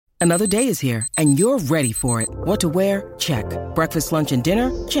Another day is here, and you're ready for it. What to wear? Check. Breakfast, lunch, and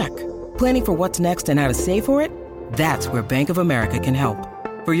dinner? Check. Planning for what's next and how to save for it? That's where Bank of America can help.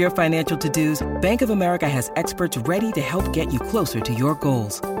 For your financial to-dos, Bank of America has experts ready to help get you closer to your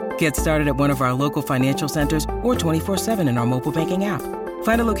goals. Get started at one of our local financial centers or 24/7 in our mobile banking app.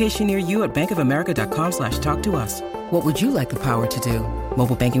 Find a location near you at bankofamerica.com/talktous. What would you like the power to do?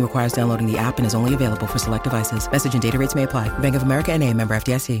 Mobile banking requires downloading the app and is only available for select devices. Message and data rates may apply. Bank of America N.A., member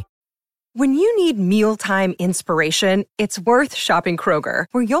FDIC. When you need mealtime inspiration, it's worth shopping Kroger,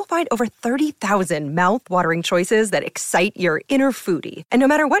 where you'll find over 30,000 mouth-watering choices that excite your inner foodie. And no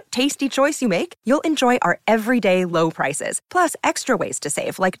matter what tasty choice you make, you'll enjoy our everyday low prices, plus extra ways to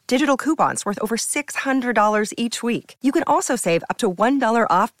save, like digital coupons worth over $600 each week. You can also save up to $1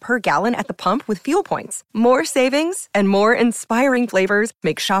 off per gallon at the pump with fuel points. More savings and more inspiring flavors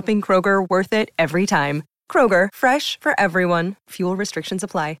make shopping Kroger worth it every time. Kroger, fresh for everyone. Fuel restrictions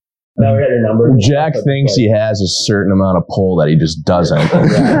apply. Now we got your number. Jack thinks he has a certain amount of pull that he just doesn't.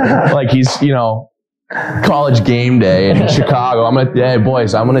 Like he's, college game day in Chicago. I'm gonna DM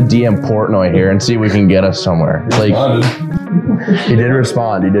Portnoy here and see if we can get us somewhere. Like he did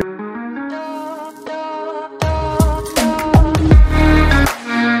respond. He did.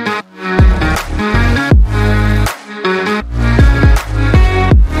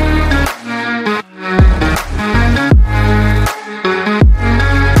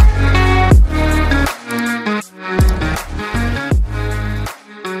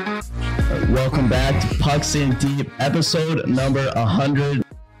 In Deep, episode number 100.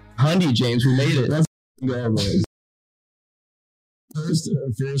 Hundy, James, we made it. Let's go, boys.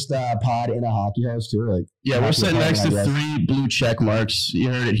 First pod in a hockey house too. Like, yeah, we're sitting next to 3 blue check marks.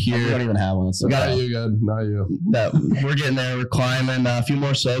 You heard it here. We don't even have one. So not you, good. Not you. No, we're getting there. We're climbing. A few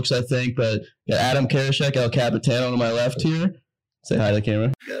more soaks, I think. But got Adam Karashek, El Capitano to my left here. Say hi to the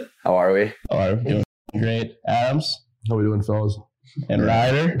camera. Good. How are we? Doing great. Adams. How we doing, fellas? And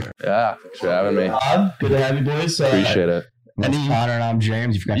Ryder. Yeah, thanks for having me. Good to have you, boys. Appreciate it. Connor and I'm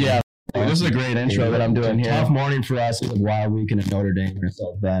James. You forgot. This is a great intro that I'm doing here. Tough morning for us. It's a wild weekend in Notre Dame or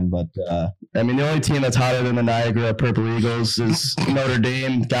South Bend, but the only team that's hotter than the Niagara Purple Eagles is Notre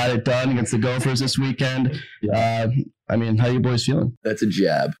Dame. Got it done against the Gophers this weekend. Yeah. How you boys feeling? That's a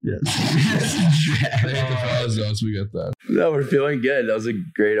jab. Yes. We get that. No, we're feeling good. That was a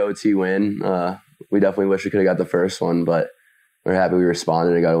great OT win. We definitely wish we could have got the first one, but we're happy we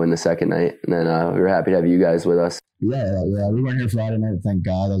responded and got to win the second night. And then we were happy to have you guys with us. Yeah. We weren't here Friday night. Thank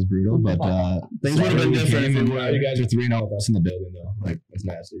God. That was brutal. But things would have been different if you guys are 3-0 with us in the building, though. Like, it's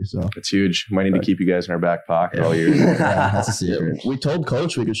nasty. So it's huge. Might need to keep you guys in our back pocket all year. That's a secret. We told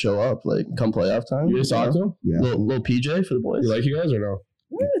Coach we could show up, like, come playoff time. You just talked to him? Yeah. Little PJ for the boys. You like you guys or no?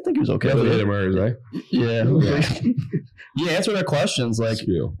 Yeah, I think he was okay. Yeah. He answered our questions. Like,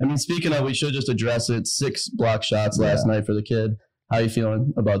 speaking of, we should just address it. 6 block shots last night for the kid. How you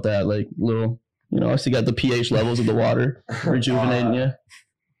feeling about that? Like, little, I see got the pH levels of the water rejuvenating you.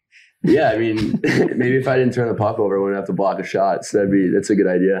 Yeah, maybe if I didn't turn the puck over, I wouldn't have to block a shot. So that's a good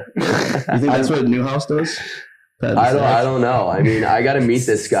idea. You think that's what Newhouse does? I don't know. I got to meet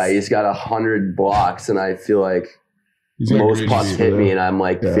this guy. He's got 100 blocks, and I feel like most pucks hit me, and I'm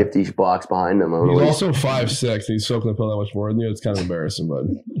like 50 blocks behind him. He's also 5'6", and he's soaking the pill that much more than you. It's kind of embarrassing, but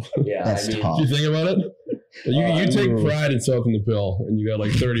yeah, that's tough. If you think about it, you take pride in soaking the pill, and you got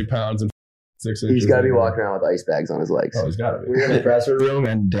like 30 pounds and 6 inches. He's got to be walking around with ice bags on his legs. Oh, he's got to be. We're in the presser room,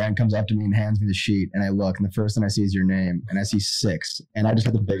 and Dan comes up to me and hands me the sheet, and I look, and the first thing I see is your name, and I see 6, and I just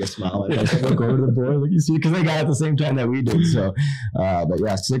had the biggest smile. I look over to the board, look, you see, because they got it at the same time that we did. So, but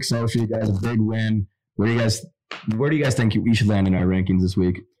yeah, 6-0 for you guys, a big win. Where do you guys think we should land in our rankings this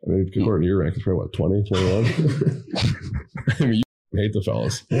week? According to your rankings, probably what, 20, 21? You hate the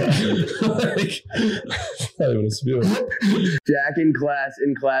fellas. Yeah. Not even a spew. Jack in class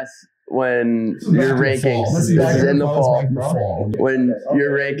when your rankings this is in the fall. When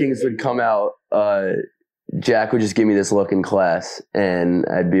your rankings would come out, Jack would just give me this look in class, and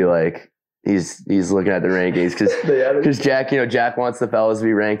I'd be like, he's looking at the rankings because Jack wants the fellas to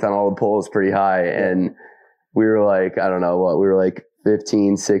be ranked on all the polls pretty high, and we were like, I don't know what, we were like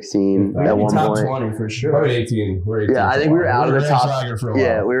 15, 16 at one top point. 20 for sure. Probably 18. We're 18. Yeah, I think we were out of the top.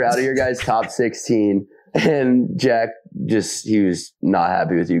 Yeah, we were out of your guys' top 16. And Jack he was not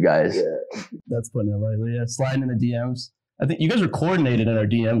happy with you guys. Yeah. That's putting it lightly. Yeah, sliding in the DMs. I think you guys were coordinated in our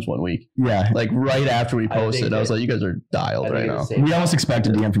DMs one week. Yeah. Like right after we posted. I was like, you guys are dialed right now. We almost expect a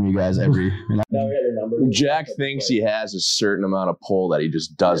DM from you guys every. Jack thinks he has a certain amount of pull that he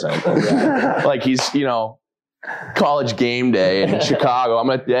just doesn't. Like he's, college game day in Chicago. I'm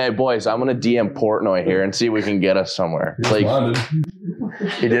gonna DM Portnoy here and see if we can get us somewhere. Like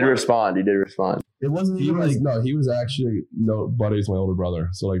He did respond. It wasn't He even was like. he was actually buddies my older brother.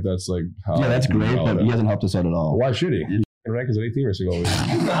 So like that's like how. Yeah, that's great, but relevant. he hasn't helped us out at all. Why should he? He rank as an 18 or single week.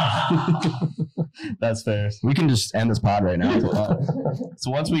 That's fair. We can just end this pod right now.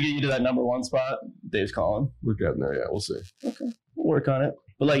 So once we get you to that number 1 spot, Dave's calling. We're getting there. Yeah, we'll see. We'll work on it.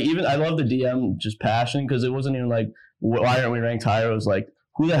 But like, even I love the DM just passion because it wasn't even like, why aren't we ranked higher? It was like,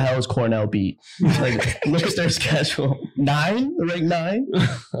 who the hell is Cornell beat? Like, look at their schedule. 9? They're ranked 9? I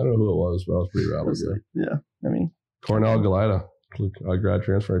don't know who it was, but I was pretty rattled. Yeah, I mean, Cornell Galida, grad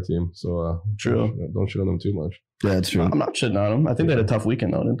transfer team. So True. Don't shit on them too much. Yeah, that's true. I'm not shitting on them. I think they had a tough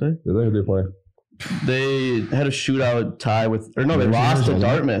weekend though, didn't they? Did they play? They had a shootout tie with, or no, they lost to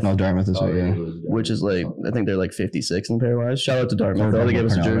Dartmouth, No, Dartmouth is right, yeah. which is like, I think they're like 56 in pairwise. Shout out to Dartmouth. They gave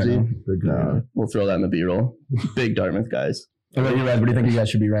us a jersey. Big guy. We'll throw that in the B-roll. Big Dartmouth guys. What about you guys? What do you think you guys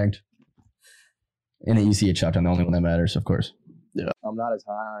should be ranked? In the EC at Chucktown, the only one that matters, of course. I'm not as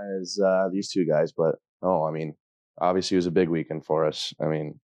high as these two guys, but I mean, obviously it was a big weekend for us. I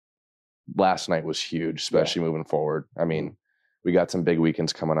mean, last night was huge, especially moving forward. I mean, we got some big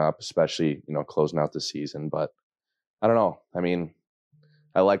weekends coming up, especially, closing out the season. But I don't know. I mean,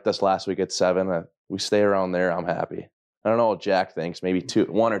 I liked us last week at 7. We stay around there. I'm happy. I don't know what Jack thinks. Maybe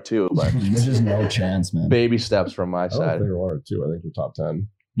 1 or 2, but There's just no chance, man. baby steps from my I don't side. think we're 1 or 2. I think we're top 10.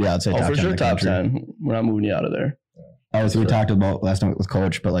 Yeah, I'd say Oh, top for 10 in sure, the top country. 10. We're not moving you out of there. Obviously, we talked about last night with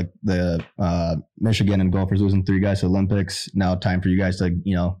Coach, but like the Michigan and Gophers losing 3 guys to Olympics. Now, time for you guys to,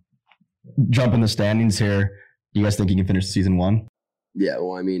 jump in the standings here. Do you guys think you can finish season 1? Yeah,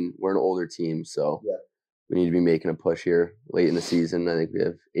 well, I mean, we're an older team, so we need to be making a push here late in the season. I think we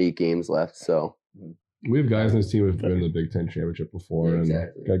have 8 games left, so. We have guys in this team who've been in the Big Ten championship before, Yeah, and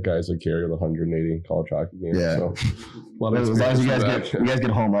exactly. got guys like Carey with 180 college hockey games. Yeah. So, a lot of As long as you experience guys for that.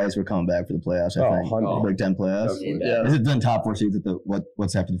 get home ice, we're coming back for the playoffs. I think 100. Big Ten playoffs. Definitely. Yeah. Is it then top 4 seeds at the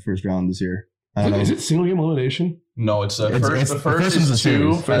what's after the first round this year? I don't know. Is it single game elimination? No, it's the It's- first. it's- The first is is the 2.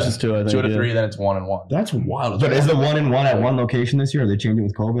 series. First is 2, I think. 2 to yeah. 3, then it's 1 and 1. That's wild. But is the 1 and 1 at one location this year? Are they changing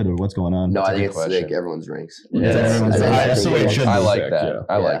with COVID or what's going on? No, I a think good it's question. like everyone's ranks. Yeah, everyone's I think right. that's That's the way it should I be. like Sick, that. yeah.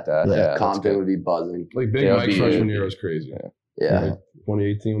 I like that. Yeah. Yeah, that's Compton good. would be buzzing. Like Big Yeah, Mike's it'd be- freshman year was crazy. Yeah. Like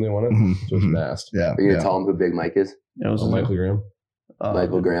 2018 when they won it, Mhm. so it's Mhm. fast. Yeah. Are you going to tell him who Big Mike is? It was Michael Graham,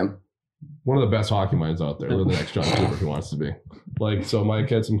 Michael Graham. one of the best hockey minds out there. They're the next John Cooper if he wants to be. Like, so Mike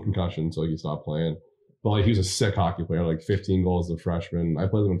had some concussions, so he stopped playing. But like, he was a sick hockey player, like 15 goals as a freshman. I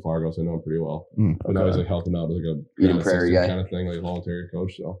played him in Fargo, so I know him pretty well. But now he's like helping out as like a Eden Prairie guy. kind of thing, like a voluntary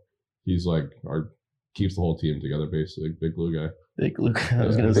coach. So he's like keeps the whole team together, basically. Big blue guy, Big Luke. I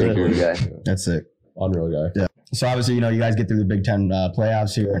was Yeah, going to Big say. blue guy. That's it. unreal guy. Yeah. So obviously, you guys get through the Big Ten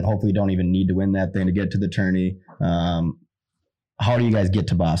playoffs here, and hopefully don't even need to win that thing to get to the tourney. How do you guys get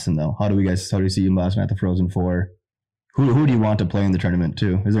to Boston though? How do you see you in Boston at the Frozen Four? Who do you want to play in the tournament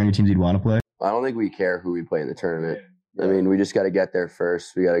too? Is there any teams you'd want to play? I don't think we care who we play in the tournament. I mean, we just got to get there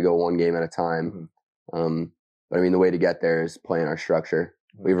first. We got to go one game at a time. But I mean, the way to get there is playing our structure.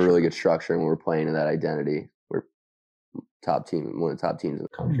 We have a really good structure, and we're playing in that identity. We're top team, one of the top teams in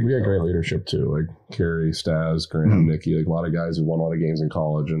the country. We had great leadership too, like Carey, Stas, Graham, Nicky, like a lot of guys who won a lot of games in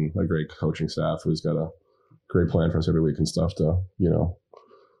college, and a great coaching staff who's got a great plan for us every week and stuff to,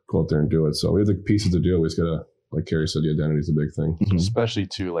 go out there and do it. So we have the pieces to do it. We just gotta, like Carey said, the identity is a big thing. Especially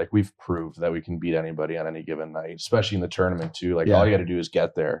too, like we've proved that we can beat anybody on any given night, especially in the tournament too. Like Yeah. all you got to do is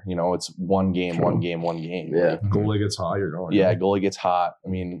get there. It's one game, True. one game, one game. Yeah. Like, Goalie gets hot, you're going. yeah, goalie gets hot. I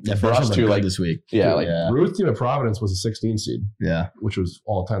mean, Yeah, for us too, like this week. yeah, like Ruth team at Providence was a 16 seed, Yeah. which was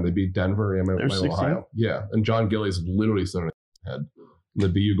all time. They beat Denver and They're 16? Ohio. Yeah, and John Gillies literally stood on his head. And the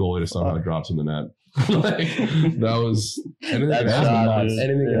BU goalie just somehow drops in the net. Like, that was anything That's can happen. nuts.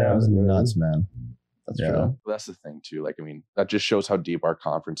 Anything can Yeah. That was happen. nuts, man. That's Yeah. true. that's the thing too. Like, I mean, that just shows how deep our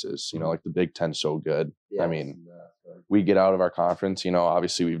conference is. Like the Big Ten's so good. I mean, we get out of our conference,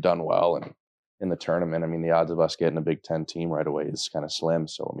 obviously we've done well, and in the tournament, I mean, the odds of us getting a Big Ten team right away is kind of slim.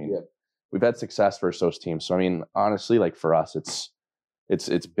 So I mean, we've had success versus those teams. So I mean, honestly, like for us,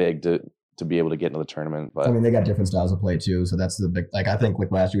 it's big to be able to get into the tournament. But I mean, they got different styles of play too, so that's the big. Like I think,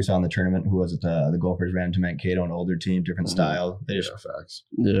 like last year we saw in the tournament, who was it? The Gophers ran into Mankato, an older team, different style. They just Facts.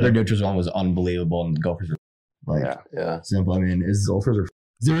 Yeah. their neutral zone was unbelievable, and the Gophers were like yeah, Yeah. simple. I mean, Gophers are.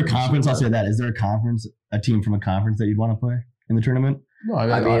 is there a conference? I'll say that. Is there a team from a conference that you'd want to play in the tournament? No, I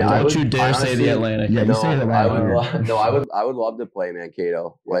mean, I Don't would- you dare say honestly- the Atlantic. Yeah, you No, say that. I Right? would. I would love to play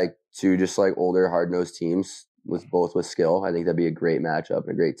Mankato, like two just like older, hard nosed teams with skill. I think that'd be a great matchup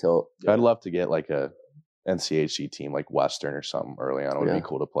and a great tilt. I'd love to get like a NCHC team like Western or something early on. It would Yeah. be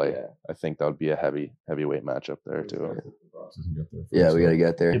cool to play. Yeah. I think that would be a heavyweight matchup there too. Pucks doesn't get there. Yeah, we got to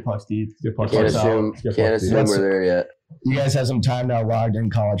get there. Get pucks deep. Can't assume we're there yet. You guys have some time now logged in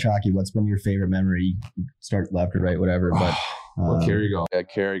college hockey. What's been your favorite memory? You can start left or right, whatever. But Well, Carrie, go. Yeah,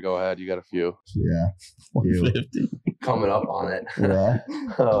 Carrie, go ahead. You got a few. Yeah. 150. Coming up on it. Yeah.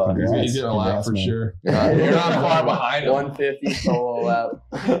 You get a lap for man. sure. You're not far behind him. 150 solo lap.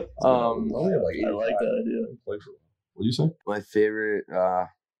 I like that idea. What do you say? My favorite, I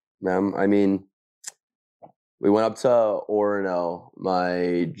mean, we went up to Orono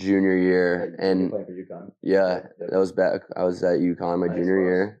my junior year, and yeah, that was back. I was at UConn my junior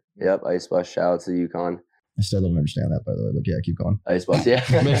year. Yep, Ice Bus. Shout out to UConn. I still don't understand that, by the way. But yeah, keep going. Ice Bus, yeah.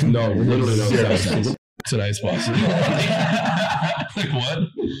 No, literally no sense. It's an ice bus. Like what?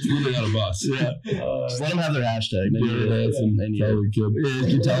 It's literally not a bus. Yeah. Just let them have their hashtag.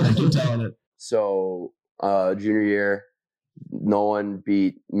 Keep telling it. So, junior year, no one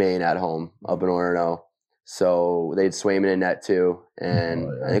beat Maine at home up in Orono. So they had Swayman in net too, and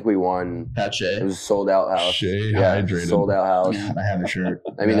I think we won. Pat Shea. It was a sold out house. Shea hydrated. Sold out house. I have a shirt.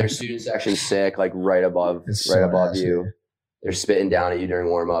 I mean, their student section's sick, like right above you. They're spitting down at you during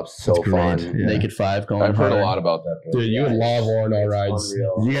warm ups. So fun. Yeah. Naked 5 going. I've heard a lot about that. Dude, you would love Orono rides.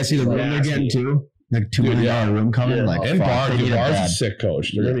 Unreal. Did you guys see the room they're getting too? Like $2 million room coming. Yeah. Like And fuck, Barr, they dude, need it Barr's a bad. sick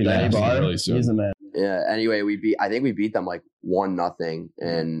coach. They're gonna be Danny nasty Barr, really soon. he's a man. Yeah. Anyway, I think we beat them like 1-0,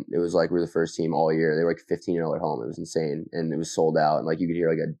 and it was like we were the first team all year. They were like 15-0 at home. It was insane, and it was sold out. And like you could hear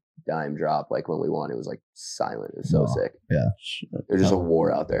like a dime drop. Like when we won, it was like silent. It was so sick. Yeah. There's just a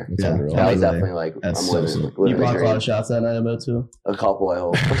war out there. It's unreal. That was Totally. definitely like That's I'm so living. sick. Like, You living the blocked a lot dream. of shots that night, I bet too. A couple, I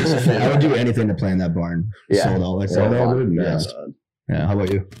hope. I would do anything to play in that barn. Yeah. Sold out like So that. fun. dude, Yeah. nasty. Yeah. How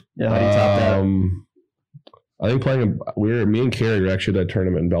about you? Yeah, how do you top that? I think me and Carrie were actually at that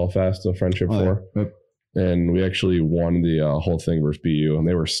tournament in Belfast, the Friendship Four. Yep. And we actually won the whole thing versus BU, and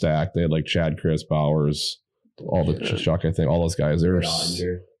they were stacked. They had like Chad, Chris, Bowers, all the Chuck, I think, all those guys. They were,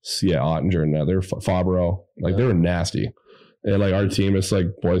 Ottinger and they were Fabro. Like they were nasty. And like our team, it's like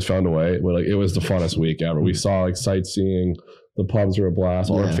boys found a way. Like it was the funnest week ever. We saw like sightseeing. The pubs were a blast.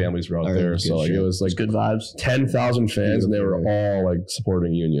 All our families were out there. So like it was like Good vibes. 10,000 fans, and they were all like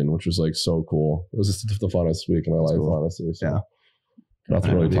supporting Union, which was like so cool. It was just the funnest week in my life, honestly. So Yeah.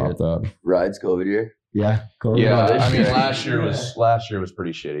 nothing really topped that. Rides COVID year. Yeah. Cool. Yeah, I mean, last year was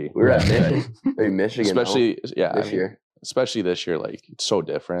pretty shitty. We were at Michigan, Especially, this year. Especially this year, like it's so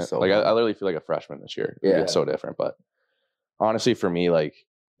different. So like I fun. literally feel like a freshman this year. Yeah. It's so different. But honestly, for me, like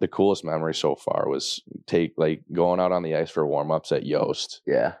the coolest memory so far was going out on the ice for warm-ups at Yost,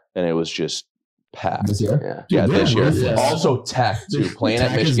 Yeah. and it was just packed. This year? Yeah. Yeah, this year. Yeah. Also Tech too. Playing at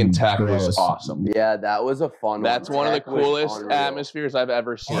Tech is Michigan Tech gross. was awesome. Yeah, that was a fun That's one of the Tech was coolest unreal. atmospheres I've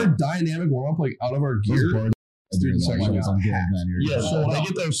ever Our seen. dynamic warm up, like out of our gear. Student section was Yeah, sold they out.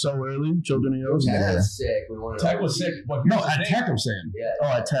 get there so early. Children of yours. Tech was sick. We wanted Tech to- was sick. No, at Tech, I'm saying. Yeah.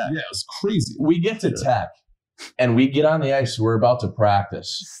 Oh, at Tech. Yeah, it was crazy. We get to Tech, and we get on the ice. We're about to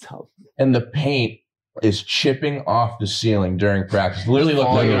practice, Stop. and the paint is chipping off the ceiling during practice. Literally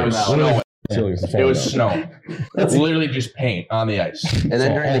looked like it was snowing. It was snow. It's literally just paint on the ice. And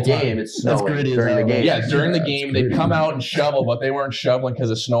then during the game, it's That's snowing. gritty as During the hell. game. Yeah, during the game, they'd come out and shovel, but they weren't shoveling because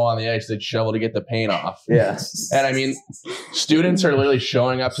of snow on the ice. They'd shovel to get the paint off. Yeah. And I mean, students are literally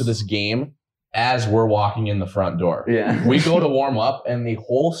showing up to this game as we're walking in the front door. Yeah. We go to warm up, and the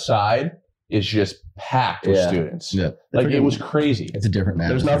whole side is just packed with Yeah. students. Yeah. Like it was crazy. It's a different man.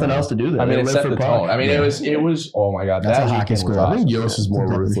 There's nothing else to do there. I mean, They it live set for the puck. tone. I mean, it was. Oh my god, That's that a hockey weekend was school. I awesome. think Yost is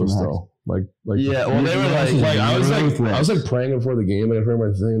more Yeah. ruthless though. Like Yeah, well, they were like I was like praying before the game. Like I remember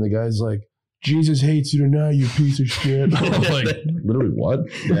my thing, and the guy's like, "Jesus hates you tonight, you piece of shit." I was like, literally what?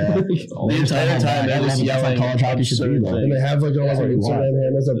 Yeah. the entire time they was yelling college hockey should be, though. And they have like all That's like what you want. Instagram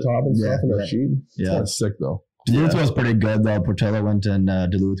handles up top and Yeah. stuff on that sheet. Yeah. That's sick though. Duluth was pretty good though. Portillo went and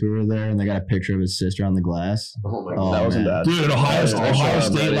Duluth we were there, and they got a picture of his sister on the glass. Oh my Oh, god. That wasn't man. bad. Dude, Ohio Yeah.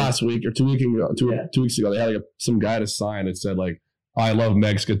 State last week or 2 weeks ago, two weeks ago, they had like some guy to sign. It said like, "I love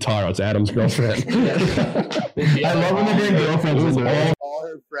Meg's guitar." It's Adam's girlfriend. I love when they're doing girlfriends. All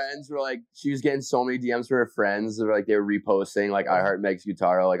her friends were like, she was getting so many DMs from her friends. They were like, they were reposting like I heart Meg's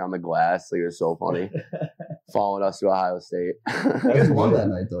guitar like on the glass. Like it was so funny. Following us to Ohio State. You guys won that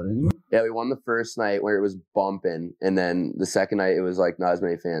night though, didn't you? Yeah, we won the first night where it was bumping, and then the second night it was like not as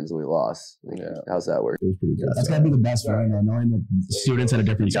many fans, and we lost. Like, how's that work? It was pretty good. That's gotta be the best feeling, though, knowing that students at a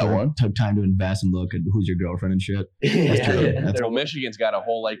different You got school one? took time to invest and look at who's your girlfriend and shit. That's true. That's Well, Michigan's got a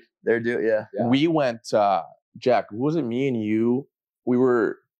whole like. They're yeah. We went. Jack, who was it? Me and you. We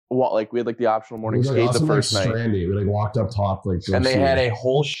were we had like the optional morning skate the first night, Strandy. We like walked up top like, and they had a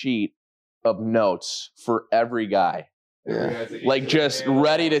whole sheet of notes for every guy. Yeah. Like just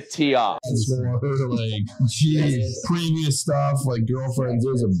ready to tee off. Like previous stuff, like girlfriends. It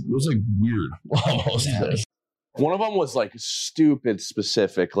was like weird almost. One of them was like stupid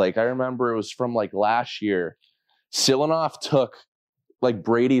specific. Like I remember it was from like last year. Silanoff took like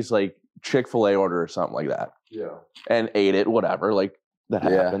Brady's like Chick-fil-A order or something like that. Yeah. And ate it, whatever. Like that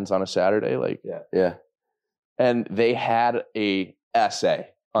happens on a Saturday. Like Yeah. And they had a essay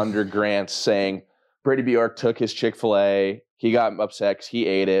under Grant's saying Brady Bjork took his Chick-fil-A. He got upset because he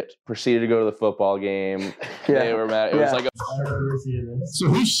ate it, proceeded to go to the football game. They were mad. It was like So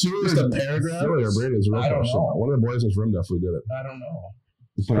who's suing the paragraph? Brady's I don't know. One of the boys in his room definitely did it. I don't know.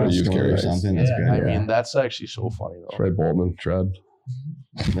 You put it on a story or something. That's good. I mean, that's actually so funny though. Trey Boltman, Tread.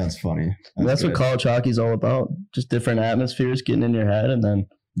 That's funny. That's what college hockey's all about. Just different atmospheres getting in your head and then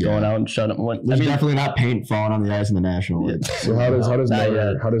going out and shutting up. There's definitely not paint falling on the ice in the National League. So how does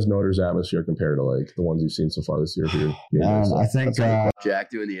Noter's atmosphere compare to like the ones you've seen so far this year? I think Jack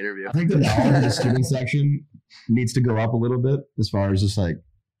doing the interview. I think the knowledge of the student section needs to go up a little bit as far as just like,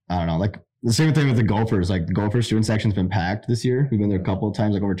 I don't know, like the same thing with the Gophers. Like the Gophers student section's been packed this year. We've been there a couple of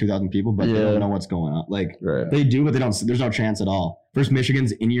times, like over 2,000 people, but they don't know what's going on. Like they do, but they don't. There's no chance at all. First,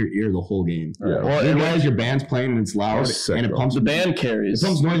 Michigan's in your ear the whole game. Yeah. Well, you guys, your band's playing and it's loud, and it pumps. The band carries. It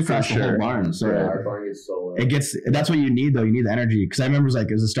pumps noise across the whole barn. So Our barn is so loud. it gets. That's what you need, though. You need the energy. Because I remember it was like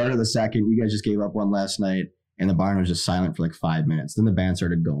it was the start of the second. You guys just gave up one last night. And the barn was just silent for like 5 minutes. Then the band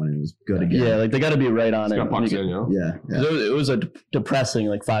started going and it was good again. Yeah, like they got to be right on it. Yeah. It was a depressing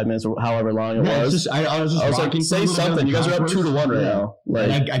like 5 minutes or however long it was. I was like, say something. You guys are up 2-1 right now.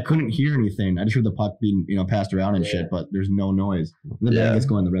 Like I couldn't hear anything. I just heard the puck being passed around and shit, but there's no noise. And the band gets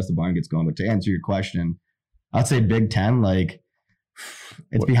going, the rest of the barn gets going. But to answer your question, I'd say Big Ten, like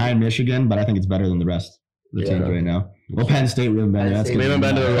it's behind Michigan, but I think it's better than the rest of the teams right now. Well, Penn State, we haven't been there. We haven't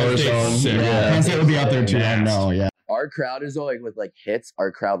been to the Roller Zone. Penn State will be up there too. I know. Yeah. Our crowd is though like with like hits. Our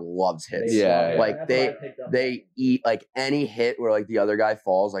crowd loves hits. Yeah. Like they eat like any hit where like the other guy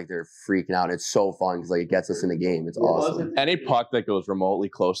falls, like they're freaking out. It's so fun because like it gets us in the game. It's awesome. Any puck that goes remotely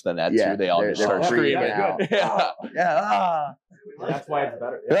close to the net, too, they all just start screaming out. Yeah. That's why it's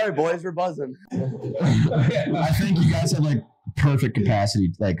better. All right, boys, we're buzzing. I think you guys have like perfect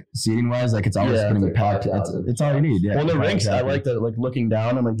capacity, like seating wise. Like it's always going to be packed. It's all you need. Yeah. Well, the rinks, I like that. Like looking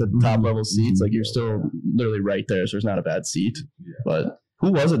down on like the top level seats, like you're still literally right there, so there's not a bad seat. But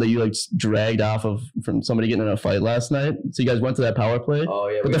who was it that you like dragged off of from somebody getting in a fight last night? So you guys went to that power play. Oh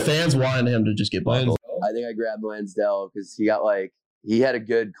yeah. But the fans wanted him to just get buckled. I think I grabbed Lansdale because he had a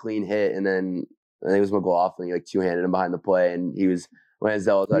good clean hit, and then I think it was McLaughlin. He like two-handed him behind the play, and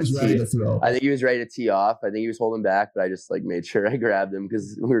Lansdale was ready to throw. I think he was ready to tee off. I think he was holding back, but I just like made sure I grabbed him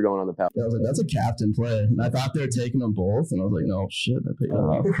because we were going on the power. Yeah, I was like, that's a captain play. And I thought they were taking them both, and I was like, no shit, that picked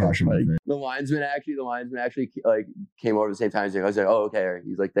off. Crush him. The linesman actually like came over at the same time. I was like, oh okay.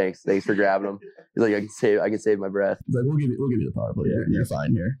 He's like, thanks for grabbing him. He's like, I can save my breath. He's like, we'll give you the power play. You're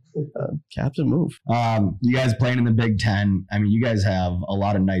fine here. Captain move. You guys playing in the Big Ten. I mean, you guys have a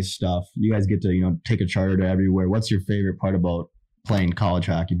lot of nice stuff. You guys get to take a charter to everywhere. What's your favorite part about playing college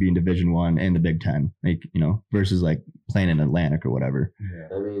hockey, being Division I and the Big Ten, like versus like playing in Atlantic or whatever?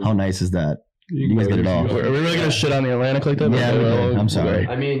 Yeah. I mean, how nice is that? You guys get it all. Are we really gonna shit on the Atlantic like that? Yeah, I'm sorry.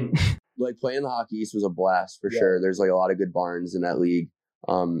 I mean, like playing the Hockey East was a blast for sure. There's like a lot of good barns in that league.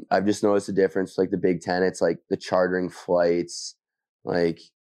 I've just noticed a difference. Like the Big Ten, it's like the chartering flights, like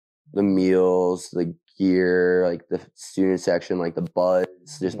the meals, the gear, like the student section, like the buzz,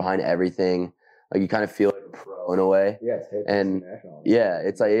 just behind everything. Like you kind of feel like a pro in a way. Yeah, and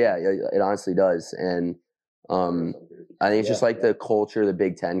it's like it honestly does. And I think it's just like the culture the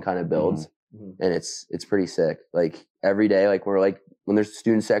Big Ten kind of builds, and it's pretty sick. Like every day, like we're like when there's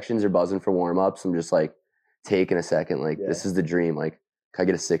student sections or buzzing for warm ups, I'm just like taking a second. Like this is the dream. Like can I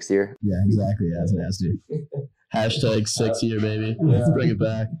get a 6th year? Yeah, exactly. Yeah, that's what it has to. Hashtag 6th year, baby. Let's bring it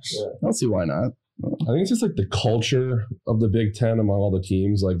back. I don't see why not. I think it's just like the culture of the Big Ten among all the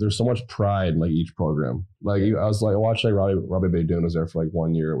teams. Like there's so much pride in like each program. Like I was like watching like Robbie Baydoun was there for like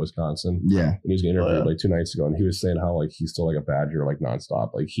 1 year at Wisconsin. Yeah. And he was getting interviewed like 2 nights ago, and he was saying how like he's still like a Badger like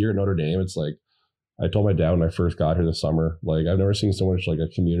nonstop. Like here at Notre Dame, it's like I told my dad when I first got here this summer, like I've never seen so much like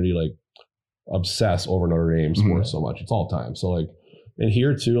a community like obsess over Notre Dame sports so much. It's all time. So like and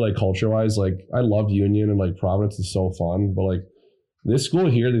here too, like culture wise, like I loved Union and like Providence is so fun, but like this school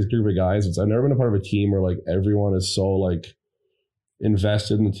here, this group of guys, I've never been a part of a team where like everyone is so like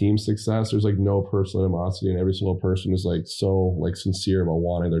invested in the team's success. There's like no personal animosity, and every single person is like so like sincere about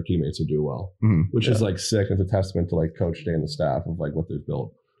wanting their teammates to do well, which is like sick. It's a testament to like Coach Day and the staff of like what they've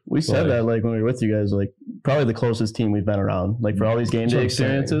built. We said that like when we were with you guys, like probably the closest team we've been around, like for all these game day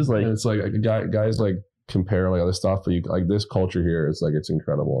experiences. Like and it's like guys like compare like other stuff, but like this culture here is like, it's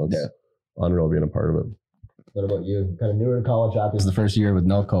incredible. It's unreal being a part of it. What about you? Kind of newer in college hockey. This is the first year with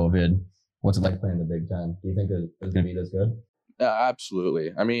no COVID. What's it like playing the Big Ten? Do you think it's going to be this good? Yeah,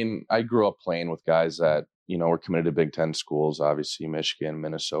 absolutely. I mean, I grew up playing with guys that, you know, were committed to Big Ten schools, obviously Michigan,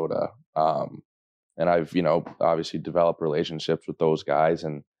 Minnesota. And I've, you know, obviously developed relationships with those guys.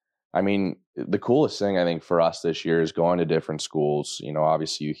 And I mean, the coolest thing I think for us this year is going to different schools. You know,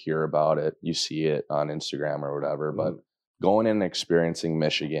 obviously you hear about it, you see it on Instagram or whatever, but going in and experiencing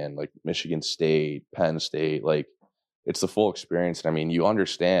Michigan, like Michigan State, Penn State, like it's the full experience. And I mean, you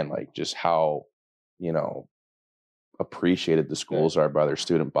understand like just how, you know, appreciated the schools are by their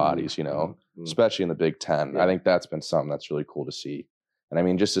student bodies, you know, especially in the Big Ten. I think that's been something that's really cool to see. And I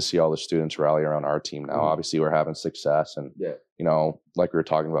mean, just to see all the students rally around our team now, obviously we're having success. And, you know, like we were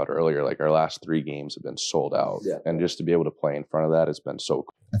talking about earlier, like our last 3 games have been sold out. And just to be able to play in front of that has been so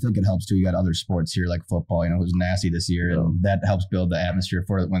cool. I think it helps too. You got other sports here like football, you know, who's nasty this year. And that helps build the atmosphere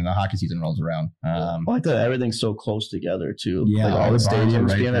for when the hockey season rolls around. I like that everything's so close together too. Yeah, like all the stadiums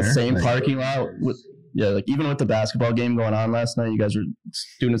right being in the same right. parking lot. Like even with the basketball game going on last night, you guys were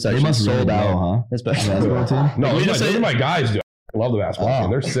students actually sold out. Huh? Especially basketball team. No, those are my guys, dude. I love the basketball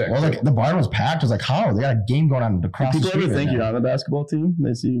team. They're sick. Well, like the bar was packed. I was like, how? They got a game going on across the street. People ever think you're on the basketball team?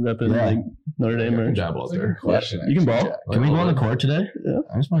 They see you repping like Notre Dame or dabble out there. You can ball. Can we go on the court today? Yeah.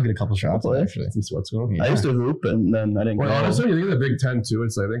 I just want to get a couple shots. Actually, some sweats going. I used to hoop and then I didn't. Well, honestly, you think of the Big Ten too.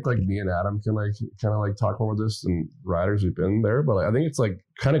 It's I think like me and Adam can like kind of like talk more about this and riders we've been there, but like, I think it's like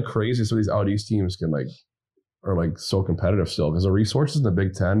kind of crazy. So these out east teams can like. Are like so competitive still because the resources in the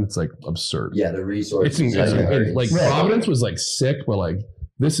Big Ten, it's like absurd. Yeah, the resources. It's like Providence was like sick, but like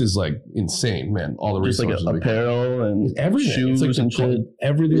this is like insane, man. All the resources, like apparel and everything, shoes like and shit.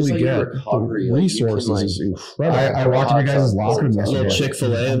 Everything it's we like get, recovery, the resources is incredible. I walked in your guys' locker room yesterday.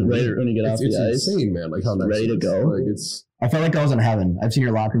 Chick-fil-A right when you get off the ice. It's insane, man. Like how nice ready to go. Like it's. I felt like I was in heaven. I've seen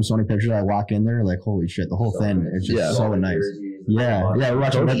your locker room so many pictures. I walk in there like, holy shit, the whole thing is just so nice. Yeah, we're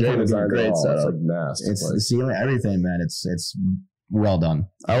watching great setup. It's like nasty. It's the ceiling, everything, man. It's well done.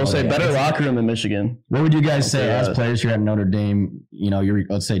 I will say better locker room than Michigan. What would you guys say as players here at Notre Dame? You know,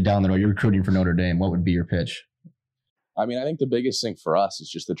 let's say down the road, you're recruiting for Notre Dame. What would be your pitch? I mean, I think the biggest thing for us is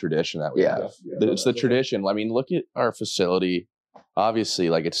just the tradition that we have. It's the tradition. I mean, look at our facility. Obviously,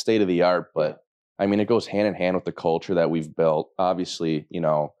 like it's state of the art, but I mean, it goes hand in hand with the culture that we've built. Obviously, you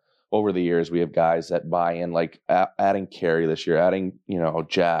know, over the years, we have guys that buy in, like adding Carey this year, adding, you know,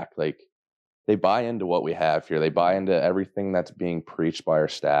 Jack, like they buy into what we have here. They buy into everything that's being preached by our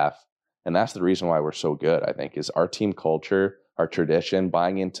staff. And that's the reason why we're so good, I think, is our team culture, our tradition,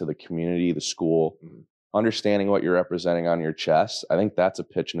 buying into the community, the school, understanding what you're representing on your chest. I think that's a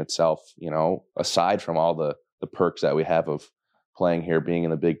pitch in itself, you know, aside from all the perks that we have of playing here, being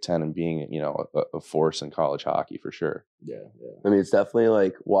in the Big Ten and being, you know, a force in college hockey for sure. Yeah. I mean, it's definitely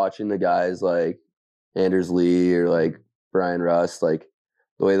like watching the guys like Anders Lee or like Brian Rust, like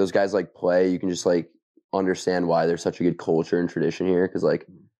the way those guys like play, you can just like understand why there's such a good culture and tradition here. Cause like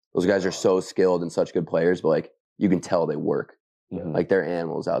those guys are so skilled and such good players, but like you can tell they work. Like they're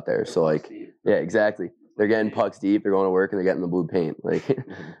animals out there. So like, yeah, exactly. They're getting pucks deep, they're going to work and they're getting the blue paint. Like,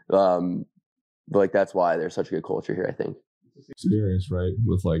 but like that's why there's such a good culture here, I think. Experience, right,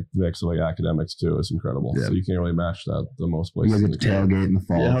 with like the mix of like academics too, is incredible. So you can't really match that the most places. You get the tailgate in the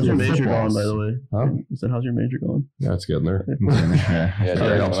fall. Yeah, how's your major going, by the way? Huh? You said, how's your major going? Yeah, it's getting there. Yeah, do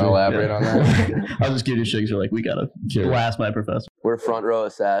you want to elaborate on that? I'll just give you shakes. You're like, we gotta blast my professor. We're front row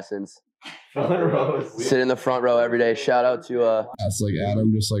assassins. Sit in the front row every day. Shout out to That's like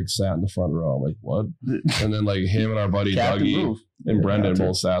Adam just like sat in the front row. I'm like, what? And then like him and our buddy Dougie and Brendan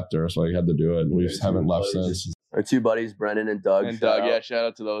both sat there, so I had to do it. And we just haven't left since. Our 2 buddies, Brendan and Doug. And Doug, yeah, shout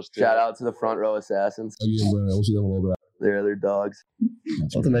out to those 2. Shout out to the front row assassins. Dougie and Brendan, we'll see them a little bit. They're dogs.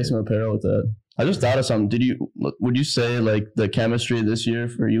 What's the next apparel with that? I just thought of something. Would you say like the chemistry this year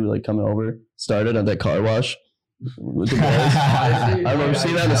for you like coming over started at that car wash with the boys? I remember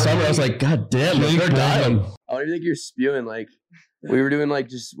seeing that in the summer. I was like, God damn, they're dying. I don't even think you're spewing. Like we were doing like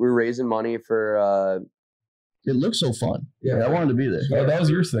we're raising money for it looks so fun. Yeah, I wanted to be there. Yeah, that was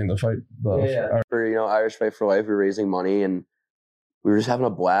your thing, the fight. For, you know, Irish Fight for Life, we were raising money and we were just having a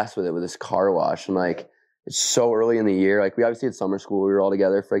blast with it with this car wash. And like, it's so early in the year. Like we obviously had summer school. We were all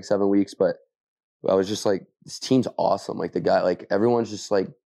together for like 7 weeks, but I was just like, this team's awesome. Like the guy, like everyone's just like,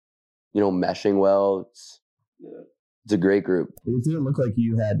 you know, meshing well. It's a great group. It didn't look like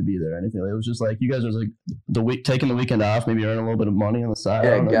you had to be there or anything. It was just like you guys were like taking the weekend off, maybe earning a little bit of money on the side.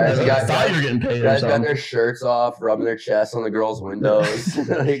 Yeah, I thought you were getting paid. Guys got their shirts off, rubbing their chests on the girls' windows.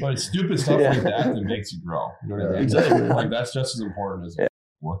 But it's stupid stuff like that makes you grow. You know what I mean? Exactly. Like that's just as important as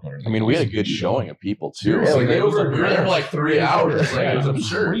workout. I mean, we had a good showing of people too. Yeah, Like, we we were there for like 3 hours. Like, it was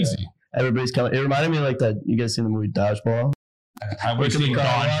absurd. Crazy. Everybody's coming. It reminded me like that. You guys seen the movie Dodgeball? I would see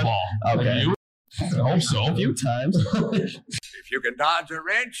dodgeball. Okay. I hope so. A few times. If you can dodge a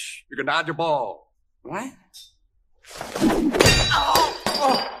wrench, you can dodge a ball. What?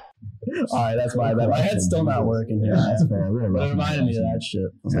 All right, that's my bad. My head's still not working here. That's fair. But it reminded me of that shit.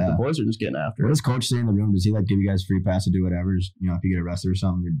 I was like, the boys are just getting after What it. does coach say in the room? Does he like give you guys free pass to do whatever? Just, if you get arrested or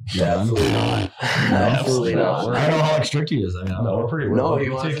something, you're done? Absolutely not. Absolutely not. I don't know how strict he is. I mean, No, we're pretty. No, we he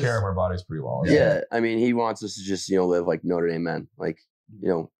wants take us- care of our bodies pretty well. Yeah, I mean, he wants us to just live like Notre Dame men, like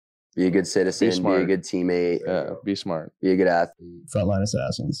be a good citizen, be smart. a good teammate, Be smart. be a good athlete, Frontline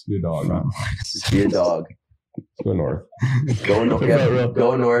assassins. Be a dog. just be a dog. Go north. Go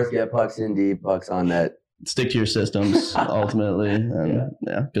north, get pucks in deep, pucks on net. Stick to your systems ultimately, and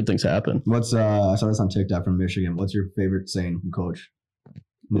yeah, good things happen. What's I saw this on TikTok from Michigan. What's your favorite saying from Coach?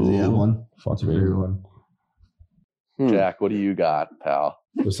 Does he have one? Fuck What's your me. favorite one? Jack, what do you got, pal?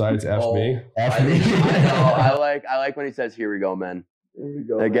 Besides F me. I think I like when he says, "Here we go, men."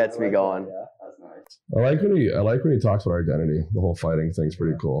 That gets me going. I like when he talks about our identity. The whole fighting thing's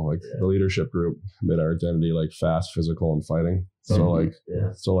pretty cool. Like the leadership group made our identity like fast, physical, and fighting. So I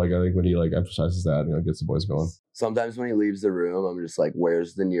think when he like emphasizes that, gets the boys going. Sometimes when he leaves the room, I'm just like,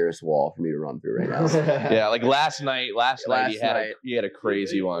 "Where's the nearest wall for me to run through right now?" Yeah, like last night he had a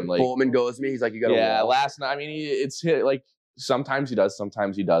crazy one. Like Boltman goes to me. He's like, "You got a wall." last night. I mean, it's hit like sometimes he does,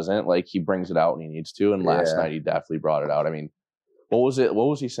 sometimes he doesn't. Like he brings it out when he needs to, and last night he definitely brought it out. I mean, what was it? What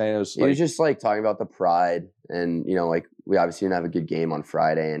was he saying? It was He was just like talking about the pride, and like we obviously didn't have a good game on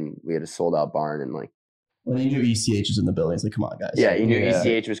Friday, and we had a sold out barn, and like. When he knew ECH was in the building, he's like, come on, guys. Yeah, he knew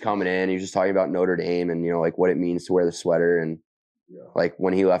ECH was coming in. He was just talking about Notre Dame and, like what it means to wear the sweater. And like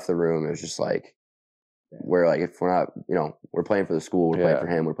when he left the room, it was just like, we're like, if we're not, we're playing for the school, we're playing for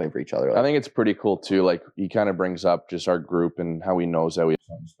him, we're playing for each other. Like, I think it's pretty cool too. Like he kind of brings up just our group and how he knows that we have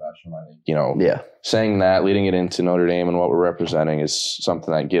something special. I think, saying that, leading it into Notre Dame and what we're representing is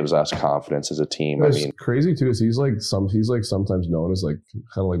something that gives us confidence as a team. It's crazy too. Is he's sometimes known as like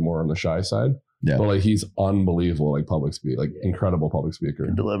kind of like more on the shy side. Yeah. But like he's unbelievable, like public speak, like incredible public speaker.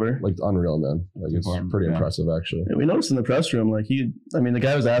 Deliver. Like unreal, man. Like it's pretty impressive actually. Yeah, we noticed in the press room, like the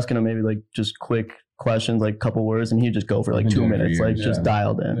guy was asking him maybe like just quick questions, like a couple words, and he'd just go for like 2 minutes, just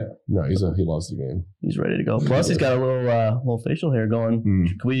dialed in. Yeah. No, he loves the game. He's ready to go. Plus he's got a little facial hair going.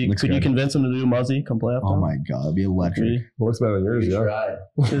 Could you convince him to do Muzzy come play after? Oh my god, it'd be electric. It looks better than yours, yeah.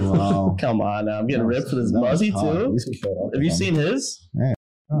 Wow. Come on now. I'm getting ripped for this Muzzy too. Have you seen his? Yeah.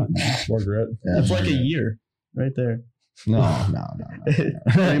 More grit. That's like a year right there. No.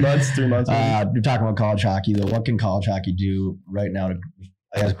 3 months. You're talking about college hockey though. What can college hockey do right now to,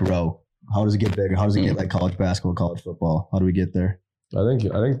 I guess, grow? How does it get bigger? How does it get like college basketball, college football? How do we get there? I think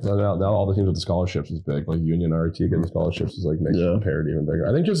now all the teams with the scholarships is big. Like Union RT getting the scholarships is like making parity even bigger.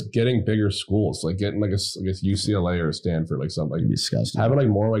 I think just getting bigger schools, like getting like a UCLA or a Stanford, like something like disgusting. Having like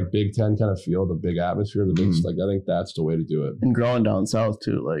more like Big Ten kind of feel, the big atmosphere, the big like I think that's the way to do it. And growing down south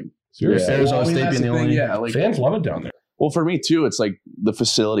too, like seriously, Arizona State being the only like fans love it down there. Well, for me too, it's like the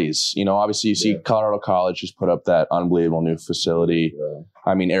facilities. Obviously you see Colorado College just put up that unbelievable new facility. Yeah.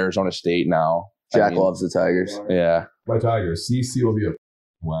 I mean, Arizona State now. Jack loves the Tigers. Yeah. My Tigers. CC will be a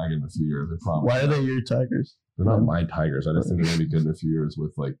wagon in a few years. I promise. Why are they your Tigers? They're not my Tigers. I just think they're going to be good in a few years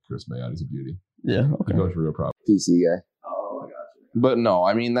with like Chris Mayotte. He's a beauty. Yeah. Okay. He goes for real proper. PC guy. Oh, I got you. But no,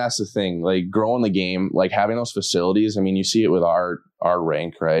 I mean, that's the thing. Like growing the game, like having those facilities. I mean, you see it with our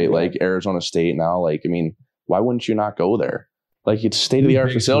rank, right? Yeah. Like Arizona State now. Like, I mean, why wouldn't you not go there? Like it's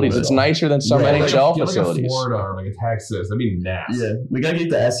state-of-the-art facilities. It's nicer than some NHL facilities. Like a Florida or like a Texas. That'd be nasty. Yeah, we gotta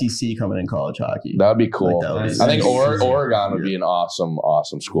get the SEC coming in college hockey. That would be cool. Like I think Oregon would be an awesome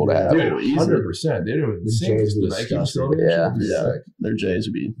school to have. 100%. They do the Jays would be disgusting. Yeah. Their Jays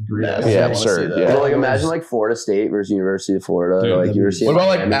would be nasty. Yeah, absurd. Yeah. Like imagine like Florida State versus University of Florida. Dude, like University. What about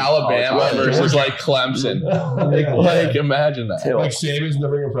like Alabama versus like Clemson? Like imagine that. Like Saban's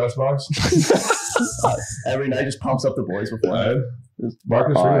never in a press box. Every night just pumps up the boys beforehand.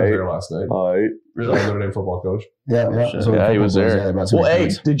 Marcus Freeman was there last night. Really? Notre Dame football coach. Yeah, he was there. Well,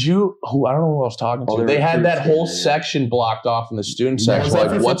 hey, did you? I don't know who I was talking to. They had that whole section blocked off in the student section.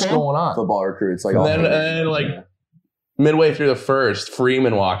 Like, what's going on? Football recruits. Like, and then like midway through the first,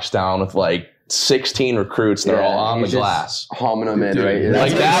 Freeman walks down with like 16 recruits. They're all on the glass, humming them in. Right,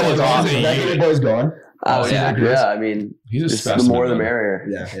 like that was awesome. That boy's gone. Oh yeah. I mean, he's a specimen. The more the merrier.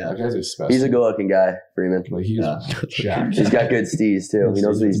 Yeah. He's a good-looking guy, Freeman. Like he's jacked. He's got good steez too. He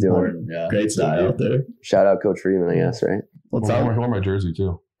knows what he's doing. Yeah. Great style out there. Shout out Coach Freeman, I guess, right? He wore my jersey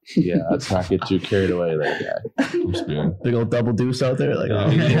too. Yeah, let's not get too carried away with that guy. I'm spewing. Big old double deuce out there. Like,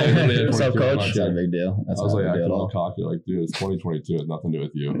 What's up, coach? That's Not a big deal. I was like, I feel cocky. Like, dude, it's 2022. It's nothing to do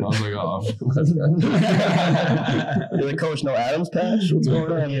with you. I was like, oh. You're like, coach, no Adams patch? What's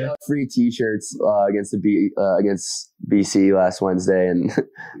going on here? Free T-shirts against BC last Wednesday, and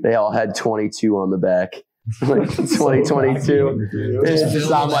they all had 22 on the back. Like 2022.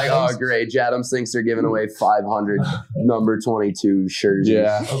 I'm like, oh great. Jadams thinks they're giving away 500 number 22 shirts.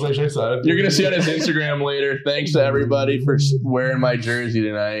 Yeah. I was like, excited. You're going to see on his Instagram later. Thanks to everybody for wearing my jersey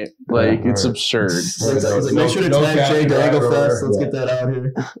tonight. Like, it's absurd. Make sure to tag Jay Daglefest. Let's get that out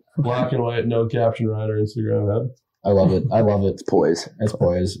here. Black and white, no caption rider Instagram. Huh? I love it. It's poise. It's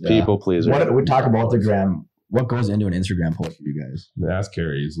poise. Yeah. People pleaser. What we talk about the gram. What goes into an Instagram post for you guys? Ask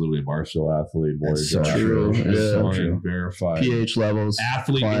Carrie. He's literally a Barstool athlete. That's so true. Yeah. True. Verified. pH levels.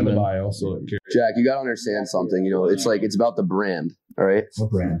 Athlete in the bio. So Jack, you got to understand something. You know, it's about the brand. All right.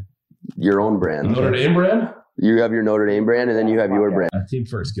 What brand? Your own brand. Notre Dame brand? You have your Notre Dame brand, and then you have your brand. Team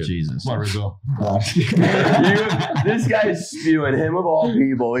first, kid. Jesus. Come on, Rizzo. This guy's spewing. Him of all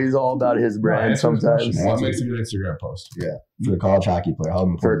people, he's all about his brand sometimes. What makes a good Instagram post? Yeah. For a college hockey player.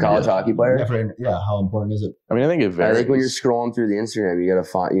 For a college hockey player? Yeah, how important is it? I mean, I think it varies. I think when you're scrolling through the Instagram, you got to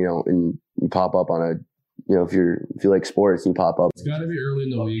find, and you pop up on if you like sports, you pop up. It's got to be early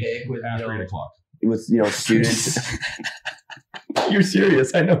in the week after 8 o'clock. With, students. You're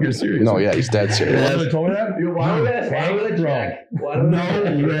serious. I know you're serious. No, yeah, he's dead serious. Told me that? Why would Jack? No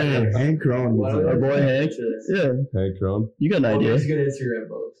way. Hank Crone. Our boy Hank. Yeah. Hey, Crone. You got an idea. Good Instagram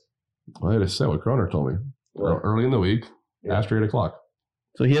post. Well, I had to say what Croner told me. Early in the week after 8 o'clock.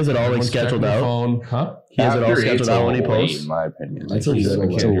 So he has it all like scheduled out. Phone. Huh? He has it all scheduled out when he posts. In my opinion, That's he's a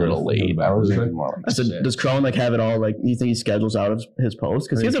little late. I said, does Crone have it all like? You think he schedules out his posts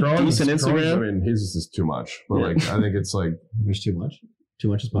because he has a decent Instagram? I mean, his is too much, but I think it's like there's too much. Too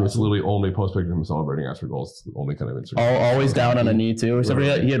much is possible. It's literally only post picture of him celebrating after goals. It's the only kind of Instagram. Always down on a knee too. Except for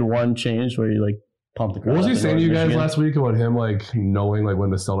he had one change where he pumped the crowd. What was he saying to you guys last week about him knowing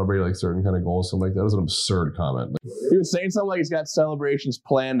when to celebrate certain kind of goals? Something like that. That was an absurd comment. He was saying something like he's got celebrations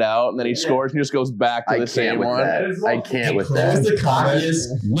planned out, and then he scores and just goes back to the same one. I can't with that. That's the cockiest.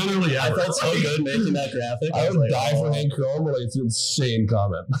 Literally, I felt so good making that graphic. I would die for Hank Crone, but it's an insane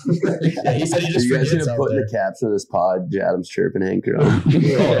comment. Yeah, he said he just you guys forgets gonna put in the caption of this pod, Jadams chirping Hank Crone.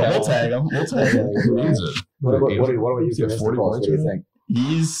 We'll tag him. Who needs it? What about you for Get 40 Insta posts? What do you think?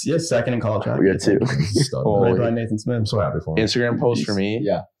 He's second in college hockey. We got two. Right behind Nathan Smith. I'm so happy for him. Instagram post for me.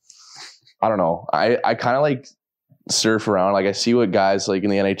 Yeah. I don't know. I kind of surf around. I see what guys in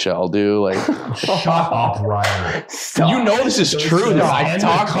the NHL do. Shut up, Ryan. You know this is true. Though. I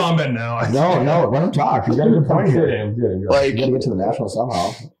talk comment now. No, let him talk. You got a good point here. I'm kidding. You gotta get to the national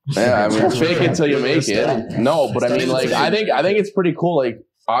somehow. Yeah, I mean, fake it till you make it. No, but I mean, I think it's pretty cool.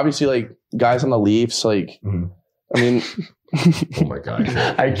 Obviously, guys on the Leafs, I mean. Oh my god!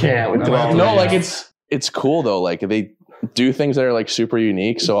 I can't. It's cool though. They do things that are super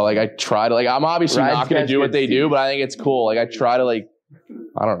unique. So I try to I'm obviously not going to do what they do, but I think it's cool. I try to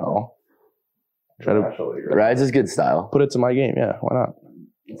I don't know. Rides is good style. Put it to my game. Yeah, why not?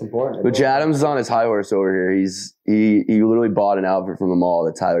 It's important. But Jadams is on his high horse over here. He literally bought an outfit from the mall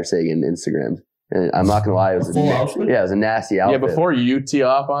that Tyler Sagan Instagrammed. And I'm not gonna lie, it was it was a nasty outfit. Yeah, before you tee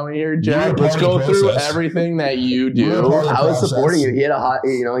off on me here, Jack, let's go through everything that you do. I was supporting you. He had a hot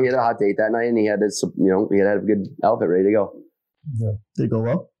date that night, and he had this, he had a good outfit ready to go. Yeah. Did it go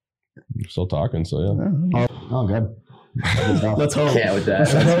well? We're still talking, so yeah. Oh, good. Let's hope. Can't with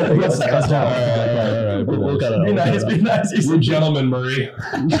that. All right. Be nice. You're a gentleman, Murray.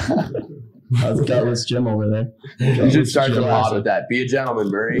 That's gutless Jim over there. You should start the pod with that. Be a gentleman,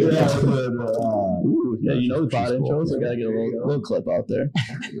 Murray. Yeah, the pod intros. I gotta get a little clip out there. I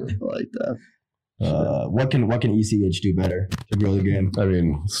like that. What can ECH do better to grow the game? I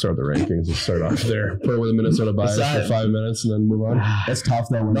mean, start the rankings. Let's start off there. Put with a Minnesota bias for 5 minutes and then move on. That's tough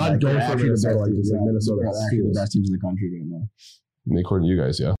though. When not going for Minnesota like this. Minnesota are actually the best teams in the country right now. I mean, according to you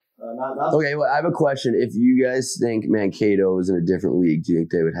guys, yeah. Okay, well, I have a question. If you guys think Mankato is in a different league, do you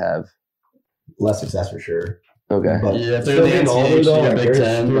think they would have less success for sure? Okay. Yeah, if they're in the NCAA, Big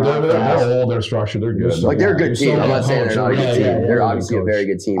Ten. They're old, they're structured, they're good. They're a good team. I'm not saying they're not a good team. They're obviously a very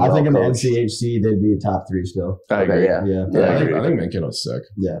good team. I think in the NCHC, they'd be top 3 still. I agree. Yeah. I think Mankato's sick.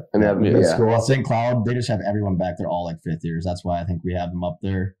 Yeah. I mean, it's cool. St. Cloud, they just have everyone back. They're all 5th years. That's why I think we have them up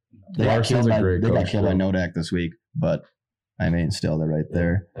there. They got killed by Nodak this week, but I mean, still, they're right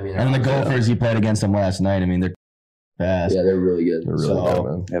there. And the Gophers, he played against them last night. I mean, they're fast. Yeah, they're really good. They're really good,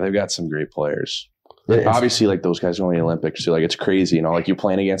 man. Yeah, they've got some great players. Obviously, those guys are in the Olympics too. It's crazy, you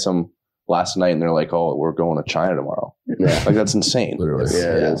playing against them last night and they're like, oh, we're going to China tomorrow. Yeah. Like, that's insane. Literally.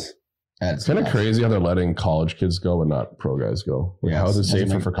 Yeah, it is. It's kind of crazy how they're letting college kids go, but not pro guys go. Like, how is it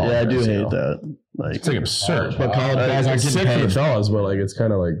safer for college Yeah, I guys? do hate that. Like, it's like absurd. But college guys aren't It's getting sick for the paid. fellas, but like it's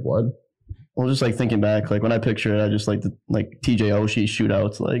kind of like what? well, just like thinking back, like when I picture it, I just like the TJ Oshie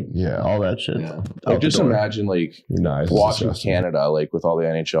shootouts, like all that shit. Yeah. Like, just imagine like watching disgusting. Canada, like with all the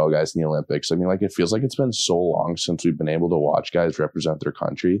NHL guys in the Olympics. I mean, like it feels like it's been so long since we've been able to watch guys represent their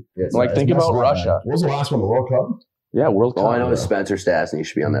country. Like think about Russia. What was the last one? The World Cup? Yeah, World Cup. All I know is Spencer Stastny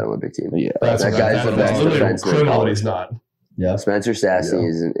should be on that Olympic team. Yeah, that guy's the best defenseman. Criminal, he's not. Yeah, Spencer Stastny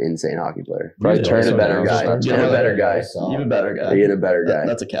is an insane hockey player. Probably Turn a better guy. Even a better guy. Get a better guy.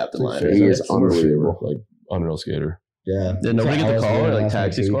 That's a captain line. He is unbelievable. Like unreal skater. Yeah. Did nobody get the call or like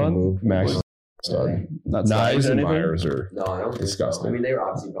taxi squad? Max stud. Not Knives or and anything? Myers are No, I don't disgusting. I mean, they were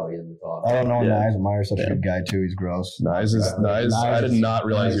obviously probably in the top. I don't know Yeah. Nyes. Myers such a good guy too. He's gross. Nyes. I did not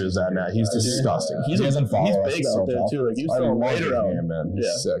realize he was that mad. He's disgusting. He's big out there too. Like he was throwing right around. Yeah, man.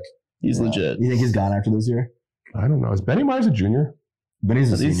 He's sick. He's legit. You think he's gone after this year? I don't know. Is Benny Myers a junior? But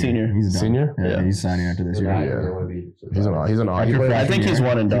he's a He's senior. senior. He's done. Senior? Yeah, Yeah. he's signing after this year. Yeah. He's an hockey After player. I think he's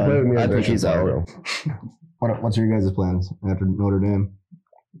one and He played with done. me I at think he's out. What's your guys' plans after Notre Dame?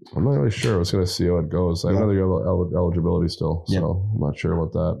 I'm not really sure. I was going to see how it goes. I have another year of eligibility still, so Yep. I'm not sure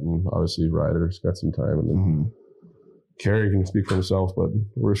about that. And obviously, Ryder's got some time, and then Kerry can speak for himself. But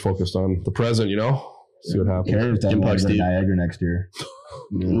we're just focused on the present, See what happens. Carrier's Jim definitely Puck's going to deep. Niagara next year.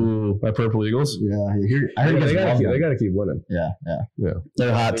 Ooh, my Purple Eagles. Yeah, I heard They got they to keep winning. Yeah. They're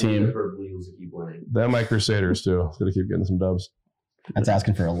a hot team. Them, my Crusaders too. Got to keep getting some dubs. That's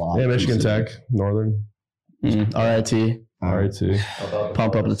asking for a lot. Yeah, Michigan Tech, Northern, RIT. RIT.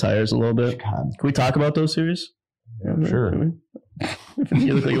 Pump up the tires a little bit. God. Can we talk about those series? Sure.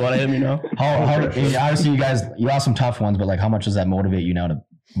 You look like you want to hit me now. How obviously you lost some tough ones, but like how much does that motivate you now to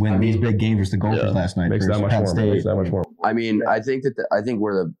win these big games versus the Gophers last night? Makes that versus much Penn more. State? Makes that much more. I mean, I think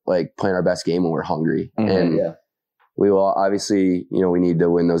we're playing our best game when we're hungry, and we will obviously, we need to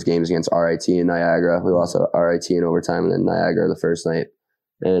win those games against RIT and Niagara. We lost RIT in overtime, and then Niagara the first night,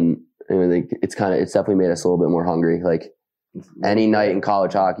 and I think it's definitely made us a little bit more hungry. Like any night in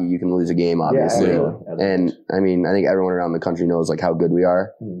college hockey, you can lose a game, obviously, and I mean, I think everyone around the country knows like how good we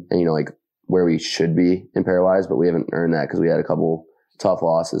are, and like where we should be in pairwise, but we haven't earned that because we had a couple tough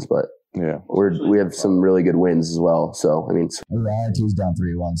losses, but. Yeah, we have some really good wins as well. So I mean, RIT's down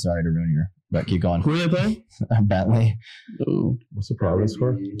 3-1. Sorry to ruin your, but keep going. Who are they playing? Bentley. Ooh. What's the Providence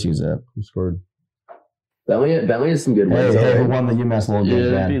score? 2-0. Who scored? Bentley has some good wins. Hey, who won the UMass Little Games,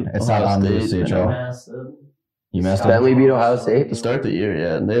 Yeah, man? beat It's not Ohio on the State, CHO. UMass. Bentley beat Ohio State. To start the year,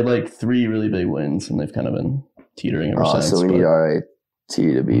 yeah. They had like 3 really big wins, and they've kind of been teetering ever since. So we need RIT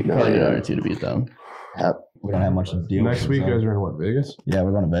to beat Probably need Bentley. RIT to beat them. Yep. We don't have much to deal Next with. week, so. guys are in what, Vegas? Yeah,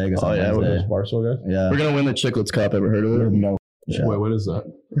 we're going to Vegas. Oh, on yeah, Wednesday. Barstool guys? Yeah. We're going to win the Chicklets Cup. Ever heard of it? No. Wait, what is that?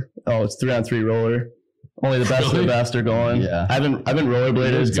 Oh, it's 3-on-3 roller. Only the best of the best are going. Yeah. I've been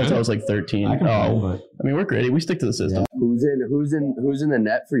rollerbladed since I was like 13. I can play, but I mean, we're great. We stick to the system. Who's in the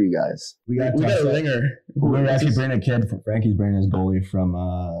net for you guys? we got We got a ringer. We're actually bringing a kid. Frankie's bringing his goalie from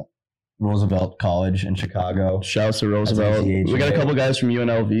Roosevelt College in Chicago. Shouts to Roosevelt. That's We got a couple guys from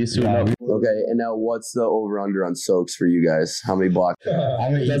UNLV soon. Yeah, Okay, and now what's the over/under on soaks for you guys? How many blocks?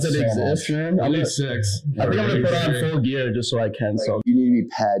 Does it exist, man? I need 6. I think I'm gonna put on full gear just so I can. So You need to be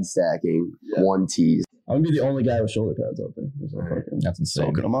pad stacking 1 tees. I'm gonna be the only guy with shoulder pads out there. Just fucking That's insane.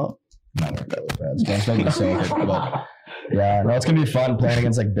 soaking them up. Not worried about those pads. Don't be so good, but yeah, no, it's gonna be fun playing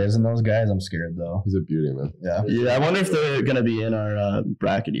against like Biz and those guys. I'm scared though. He's a beauty, man. Yeah, Yeah, I wonder if they're gonna be in our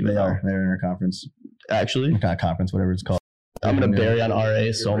bracket even. they now. are. They're in our conference, Actually, kind of conference, whatever it's called. I'm gonna bury on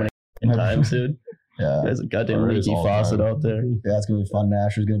RA so many times, dude. Yeah, There's a goddamn RA is leaky all faucet time. out there. yeah, it's gonna be fun.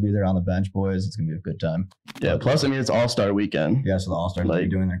 Nasher's gonna be there on the bench, boys. It's gonna be a good time. Yeah. Plus, I mean, it's All-Star weekend. Yeah, so the All Stars will be Like-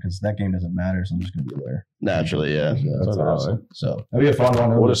 doing there because that game doesn't matter, so I'm just gonna be there. Naturally, yeah. That's awesome. So it'll be a fun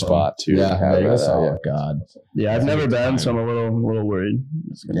one. What a spot too. Yeah, to have Vegas. that, Oh God, Yeah, I've never been, so I'm a little worried.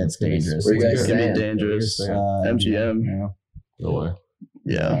 yeah, it's dangerous. Where you guys It's gonna be staying? dangerous. Uh, MGM. Yeah. No way.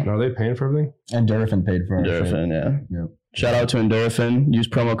 Yeah. Now, are they paying for everything? And Durfin paid for our shit. Endorphin, yeah. Yep. Shout out to Endorphin. Use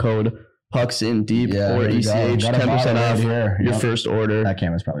promo code Pucks in Deep Yeah, or there you go. ECH, Got a 10% bottle right off here. your Yep. first order. That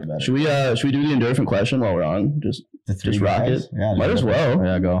camera's probably better. Should we do the Endorphin question while we're on? Just rock it? Yeah, Might as well.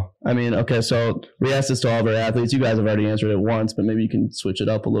 Yeah, go. I mean, okay, so we asked this to all of our athletes. You guys have already answered it once, but maybe you can switch it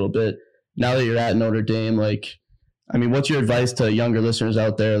up a little bit. Now that you're at Notre Dame, like, I mean, what's your advice to younger listeners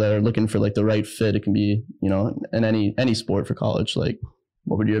out there that are looking for like the right fit? It can be, in any sport for college. Like,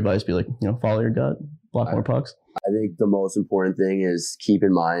 what would your advice be? Like, follow your gut, block more pucks. I think the most important thing is keep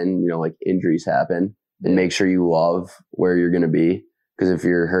in mind, like injuries happen and make sure you love where you're going to be. Because if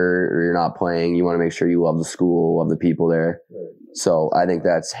you're hurt or you're not playing, you want to make sure you love the school, love the people there. So I think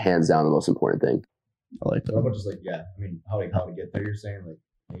that's hands down the most important thing. I like that. How about just how to get there? You're saying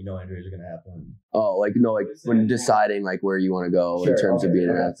injuries are gonna happen. Oh, when deciding where you want to go in terms of being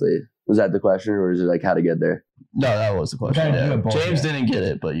an athlete. Was that the question, or is it how to get there? No, that was the question. Yeah. James didn't get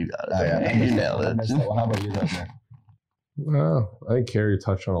it, but you got it. You nailed it. How about you, guys? Well, I think Carrie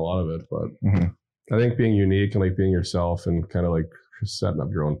touched on a lot of it, but I think being unique and being yourself and kind of just setting up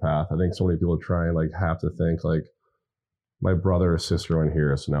your own path. I think so many people try and have to think my brother or sister went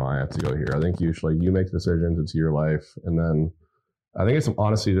here, so now I have to go here. I think you should you make decisions. It's your life, and then I think it's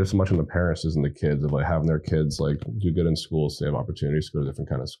honestly there's so much in the parents as in the kids of having their kids do good in schools, so they have opportunities to go to different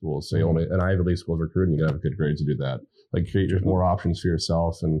kind of schools. Say only an Ivy League school is recruiting, you gotta have good grades to do that. Create more options for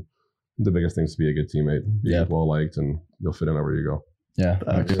yourself, and the biggest thing is to be a good teammate, be well liked, and you'll fit in wherever you go. Yeah,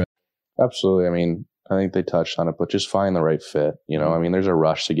 absolutely. I mean, I think they touched on it, but just find the right fit. I mean, there's a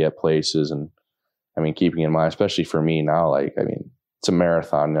rush to get places, and I mean, keeping in mind, especially for me now, it's a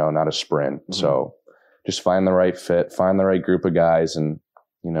marathon now, not a sprint. Mm-hmm. So just find the right fit, find the right group of guys, and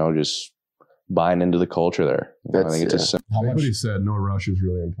just buying into the culture there. I think it's just simple. Like what he said, no rush is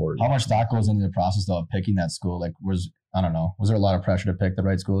really important. How much thought goes into the process though of picking that school? Was there a lot of pressure to pick the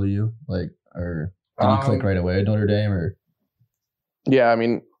right school to you? Or did you click right away at Notre Dame? Or yeah, I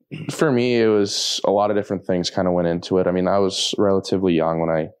mean, for me, it was a lot of different things kind of went into it. I mean, I was relatively young when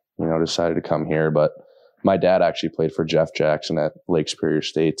I decided to come here, but my dad actually played for Jeff Jackson at Lake Superior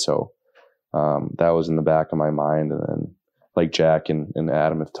State, so that was in the back of my mind. And then Jack and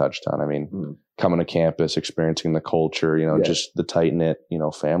Adam have touched on, I mean, coming to campus, experiencing the culture, just the tight-knit,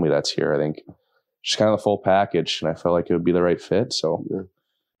 family that's here. I think just kind of the full package, and I felt like it would be the right fit. So here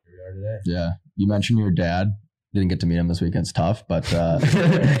we are today. Yeah. You mentioned your dad. Didn't get to meet him this weekend. It's tough, but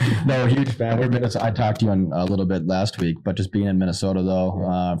no, huge fan. I talked to you a little bit last week, but just being in Minnesota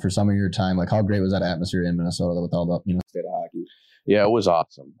though, for some of your time, how great was that atmosphere in Minnesota with all the state of hockey? Yeah, it was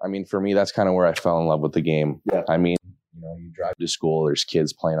awesome. I mean, for me, that's kind of where I fell in love with the game. Yeah. I mean, you drive to school, there's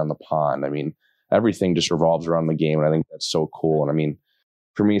kids playing on the pond. I mean, everything just revolves around the game, and I think that's so cool. And I mean,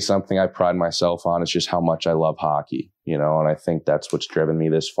 for me, something I pride myself on is just how much I love hockey, and I think that's what's driven me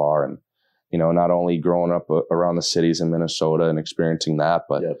this far. And not only growing up around the cities in Minnesota and experiencing that,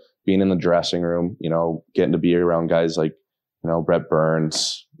 but being in the dressing room, getting to be around guys like, Brett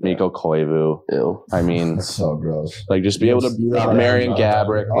Burns, Mikko Koivu. Ew. I mean, that's so gross. Just be able to Marian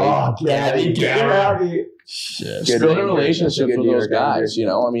Gaborik. Gabby. Just build a relationship with those guys,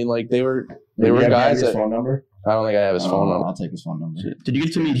 I mean, they were guys that. Phone number? I don't think I have his phone number. I'll take his phone number. Did you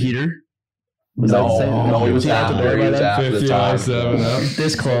get to meet Heater? No, he was after. He was after the time.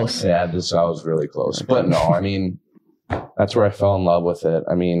 This close. Yeah, I was really close. But no, I mean, that's where I fell in love with it.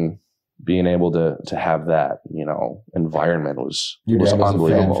 I mean, being able to have that, environment was unbelievable.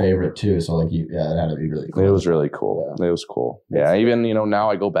 A fan favorite too, so it had to be really cool. It was really cool. Yeah. It was cool. Yeah, even now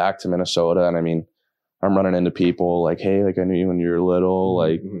I go back to Minnesota, and I mean, I'm running into people hey, I knew you when you were little.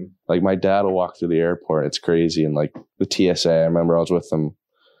 Like my dad will walk through the airport. It's crazy, and the TSA. I remember I was with them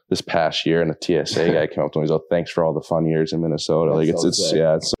this past year, and the TSA guy came up to me. He's like, "Thanks for all the fun years in Minnesota."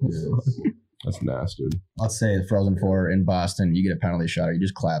 That's nasty. Let's say the Frozen Four in Boston, you get a penalty shot. Are you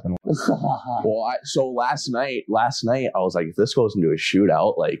just clapping? Well, so last night I was like, if this goes into a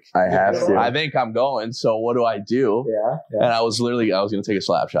shootout, I have to. I think I'm going. So what do I do? Yeah. And I was going to take a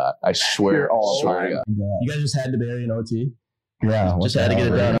slap shot. I swear. Swear to God. You guys just had to bury an OT. Yeah, just had to get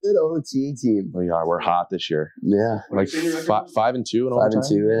it done. Good OT team. We're hot this year. Yeah, 5-2 and 5-2, I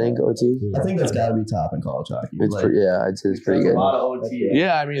think OT. I think that's got to be top in college hockey. It's I'd say it's pretty good. A lot of OT.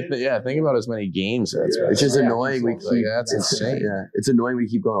 Yeah, I mean, think about as many games. It's just annoying. We keep that's insane. Yeah, it's annoying. We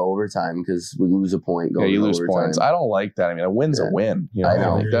keep going to overtime because we lose a point. Yeah, you lose points. I don't like that. I mean, a win's a win. I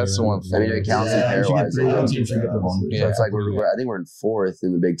know. That's the one thing. I mean, it counts in pairwise. So it's I think we're in 4th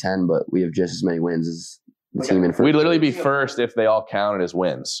in the Big Ten, but we have just as many wins as the team in first. We'd literally be first if they all counted as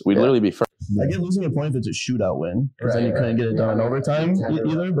wins. We'd literally be first. I get losing a point if it's a shootout win, because then you couldn't get it done in overtime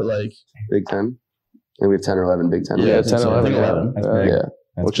either. But Big Ten, and we have 10 or 11 Big Ten. Yeah, 10 or 11.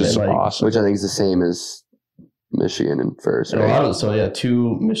 Which is awesome. Which I think is the same as Michigan in first. Right? So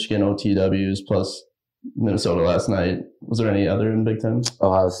 2 Michigan OTWs plus Minnesota last night. Was there any other in Big Ten?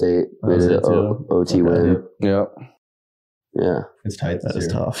 Ohio State. We did an OT win. Yeah. Yeah. It's tight. That is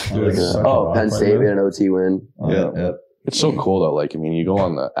tough. Penn State made an OT win. Yeah. It's so cool though. You go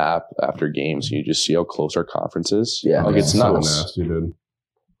on the app after games and you just see how close our conference is. Yeah. It's nuts. So nasty, dude.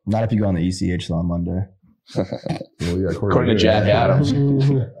 Not if you go on the ECH on Monday. Well, yeah, According to Jack Adams.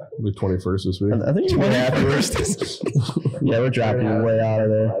 We're 21st this week. I think you're way afterwards. Yeah, we're dropping you way out of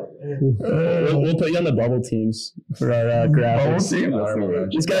there. We'll put you on the bubble teams for our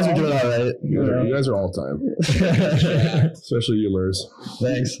graphics. These guys are doing all right. You guys are all time. Especially you, Murs.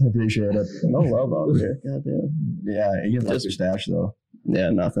 Thanks. I appreciate it. No love out here. Goddamn. Yeah, you get your stash though. Yeah,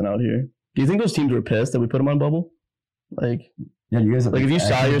 nothing out here. Do you think those teams were pissed that we put them on bubble? Like, yeah, you guys like if you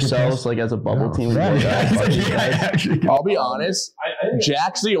saw yourselves like as a bubble team, I'll be honest.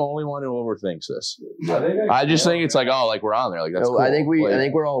 Jack's the only one who overthinks this. I just think it's like, oh, like we're on there, like that's. No, cool. I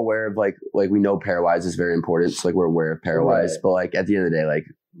think we're all aware of like we know pairwise is very important, so like we're aware of pairwise, but like at the end of the day, like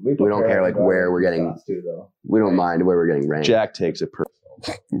we don't care like where we're getting. We don't mind where we're getting ranked. Jack takes it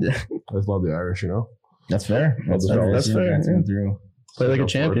I just love the Irish, you know. That's fair. That's fair. That's fair. Yeah. Through. Play like a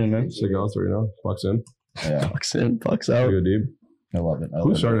champion, man. Sick out there, you know. Pucks in. Yeah. Pucks in, pucks out. Good deep. I love it.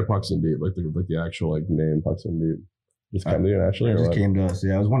 Who started Pucks in Deep? Like the actual like name Pucks in Deep. Just come to you naturally. It Or just what? came to us.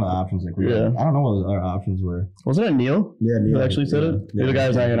 Yeah, it was one of the options. Like, I don't know what our options were. Wasn't it Neil? Yeah, Neil Who actually said it? Yeah, the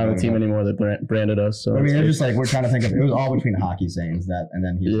guy's not even on the team anymore that branded us. So I mean, it's just like we're trying to think of. It was all between hockey sayings that, and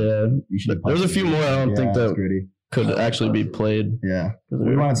then you should. There was a few more. I don't think that gritty. could actually be played. Yeah,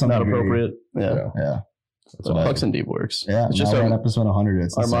 we wanted something not appropriate. Yeah. So Pucks and Deep works. Yeah, it's just our episode 100.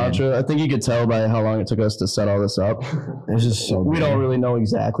 It's our mantra. I think you could tell by how long it took us to set all this up. It's just so. We don't really know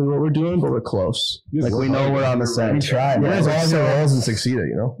exactly what we're doing, but we're close. Like we know we're on the same. We tried. You guys all have your roles and succeeded,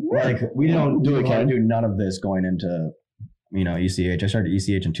 you know. Like we don't do none of this going into, ECH. I started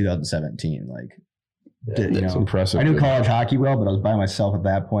ECH in 2017. Like, It's impressive. I knew college hockey well, but I was by myself at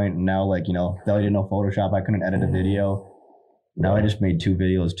that point. And now, like, Billy didn't know Photoshop. I couldn't edit a video. Now I just made 2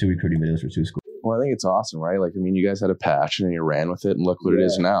 recruiting videos for 2 schools. Well, I think it's awesome, right? Like, I mean, you guys had a passion and you ran with it, and look what it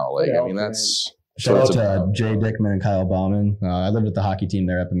is now. Like, I mean, that's. Shout out to Jay Dickman and Kyle Bauman. I lived with the hockey team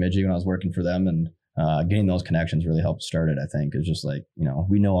there at Bemidji when I was working for them, and getting those connections really helped start it, I think. It's just like,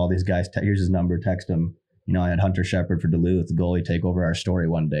 we know all these guys. Here's his number, text him. I had Hunter Shepard for Duluth, the goalie, take over our story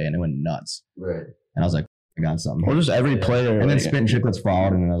one day, and it went nuts. Right. And I was like, I got something. Or just every player. And then Spit and Chicklets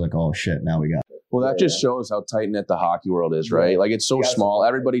followed, and then I was like, oh, shit, now we got it. Well, that just shows how tight-knit the hockey world is, right? Like, it's so small.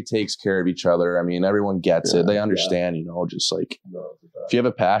 Everybody takes care of each other. I mean, everyone gets it. They understand, just like, if you have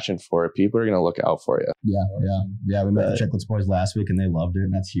a passion for it, people are going to look out for you. Yeah. We met the Chicklets boys last week, and they loved it,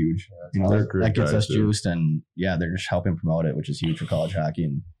 and that's huge. That gets us juiced, and, they're just helping promote it, which is huge for college hockey.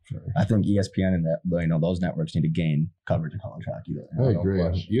 And I think ESPN and those networks need to gain coverage of college hockey. I agree.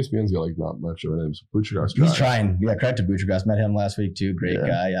 ESPN's got like not much of a name. Bucharest. He's trying. Yeah, credit to Bucharest. Met him last week too. Great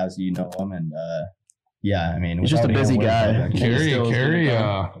guy. Obviously, you know him, and I mean, he's just a busy guy. Carrie,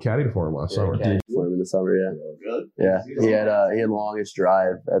 caddied for him last summer. For him in the summer, yeah. He had longest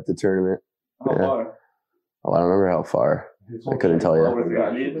drive at the tournament. How far? Oh, I don't remember how far. I couldn't tell you.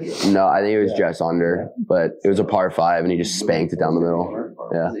 No, I think it was just under, but it was a par 5, and he just spanked it down the middle.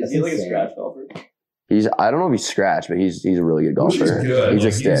 Yeah. Is he like a scratch golfer? I don't know if he's scratched, but he's a really good golfer. He's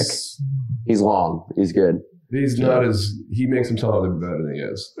a stick. He's long. He's good. He's not as he makes himself look better than he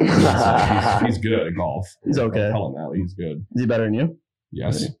is. He's good at golf. He's okay. Tell him that he's good. Is he better than you?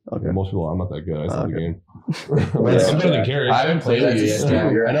 Yes. Okay. Most people, I'm not that good. I saw the game. I'm better than Carrie. I haven't played with you yet.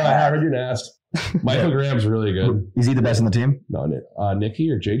 I know. I heard you're nasty. Michael Graham's really good. Is he the best in the team? No,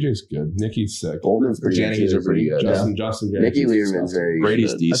 Nikki or JJ's good. Nikki's sick. Golden's pretty good. Janiki's are pretty good. Justin. Nikki Learman's very good.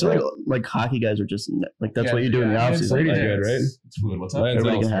 Brady's decent. I feel like hockey guys are just like that's what you do in the offseason. Brady's good, right? It's fluid. What's up?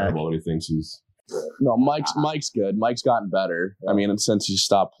 Everybody's terrible when he thinks he's. No, Mike's good. Mike's gotten better. I mean, since he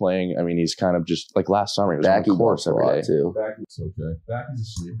stopped playing, I mean, he's kind of just like last summer. He was on the course every day too. It's okay. Backy's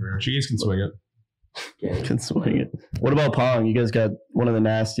a sleeper. Cheese can swing it. Can swing it. What about Pong? You guys got one of the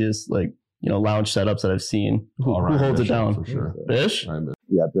nastiest lounge setups that I've seen. Who holds it down? For sure. Bish?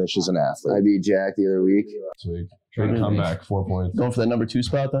 Yeah, Bish is an athlete. I beat Jack the other week. Sweet. Trying to come back 4 points. Going for that number 2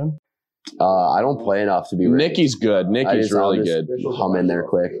 spot then? I don't play enough to be ranked. Nikki's good. Nikki's really good. Hum in there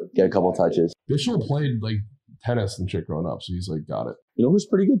quick. Get a couple touches. Bishop played like tennis and shit growing up, so he's like got it. You know who's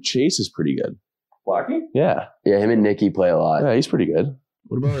pretty good? Chase is pretty good. Blocking? Yeah. Yeah, him and Nikki play a lot. Yeah, he's pretty good.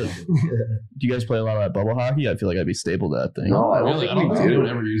 What about do you guys play a lot of that bubble hockey? I feel like I'd be stapled that thing. No, I don't Really? think I don't we think do. anyone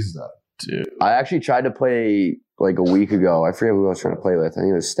ever uses that. Dude. I actually tried to play like a week ago. I forget who I was trying to play with. I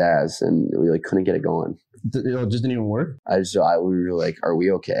think it was Staz, and we like couldn't get it going. It just didn't even work? We were like, are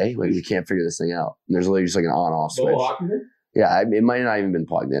we okay? Like, we can't figure this thing out. And there's literally just like an on-off switch. Yeah, it might not even been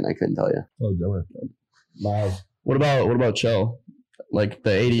plugged in. I couldn't tell you. Oh, Jimmer. Miles. What about Chell? Like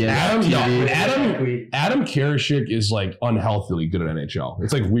the 80 Adam Karashik is like unhealthily good at NHL.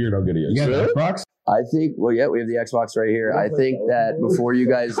 It's like weird how good he is. You got Xbox? I think, we have the Xbox right here. I think that before you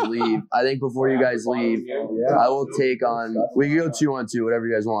guys leave, I will take on, we can go 2-on-2, whatever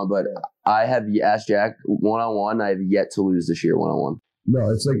you guys want, but I have asked Jack 1-on-1. I have yet to lose this year 1-on-1. No,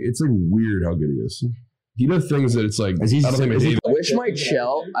 it's like weird how good he is. He does things that it's like. I wish my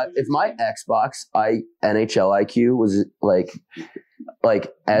Chell, if my Xbox NHL IQ was like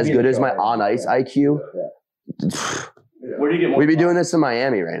as good as my on ice IQ, we'd be doing this in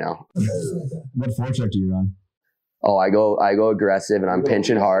Miami right now. What forecheck do you run? Oh, I go aggressive and I'm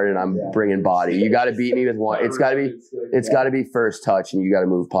pinching hard and I'm bringing body. You got to beat me with one. It's got to be first touch and you got to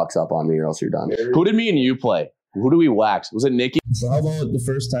move pucks up on me or else you're done. Who did me and you play? Who do we wax? Was it Nikki? So how about the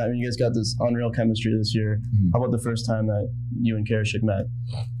first time you guys got this unreal chemistry this year? How about the first time that you and Karashik met?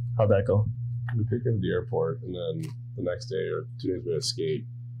 How'd that go? We picked him at the airport, and then the next day or 2 days we had a skate.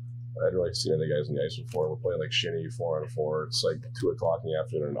 I hadn't really seen any guys on the ice before. We're playing like shinny 4-on-4. It's like 2 o'clock in the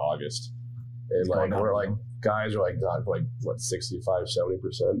afternoon in August, and like we're like guys are like not like what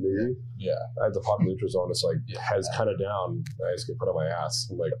 65-70% maybe. Yeah, I had the puck neutral zone. It's like heads kind of down. I just get put on my ass.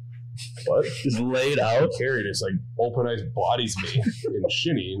 I'm like, what? Just laid out. Carried just like open ice bodies me in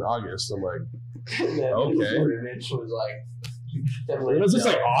shinny in August. I'm like, okay. Mitch was like. It was just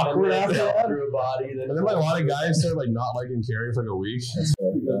like awkward after that. Through a body, and then like a lot of guys started like not liking Carey for like a week.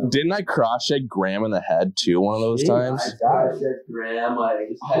 Didn't I cross-check Graham in the head too one of those times? I cross-checked Graham, like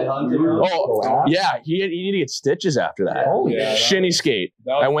headhunted him. Oh, yeah. He needed to get stitches after that. Oh, yeah. Shinny skate.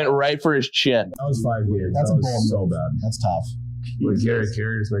 I went right for his chin. That was 5 games. That's that was so bad. That's tough. But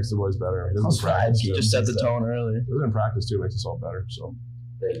Carey just makes the boys better. He doesn't practice. He just set the tone early. He doesn't practice too. Makes us all better. So.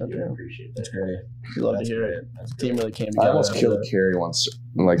 Thank you. I appreciate that. That's great. We love to hear it. The team really came together. I almost killed Carey once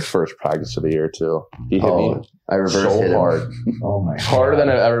in like first practice of the year too. He hit me I reversed so hit hard. Oh my God. Harder than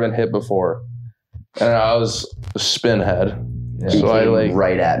I've ever been hit before. And I was a spin head. He So I came like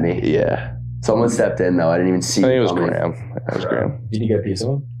right at me. yeah. Someone stepped in though. I didn't even see. I think it was coming. Graham. That was Graham. Did you get a piece of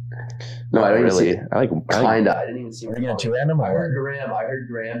him? No, I didn't really. even see. I like Kinda. I didn't even see. Are you gonna two-hand him? I heard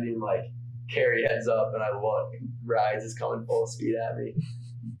Graham being like, Carey heads up, and I look. Rise is coming full speed at me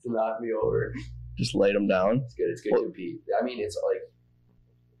to knock me over. Just laid him down. It's good. It's good to compete. I mean, it's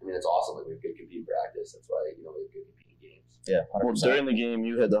awesome. Like we have good compete practice. That's why we have good competing games. Yeah. 100%. Well, during the game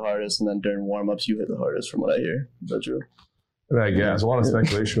you hit the hardest, and then during warm-ups you hit the hardest, from what I hear. Is that true? I guess a lot of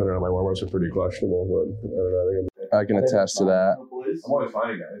speculation around my warm-ups are pretty questionable, but I don't know. I can attest to that. I'm always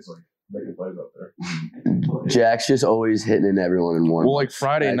finding guys like making plays up there. Jack's just always hitting in everyone in warm. Well, like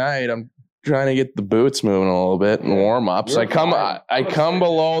Friday night, I'm trying to get the boots moving a little bit in warm-ups. I come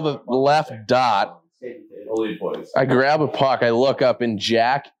below the left dot. I grab a puck. I look up, and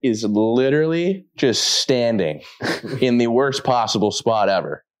Jack is literally just standing in the worst possible spot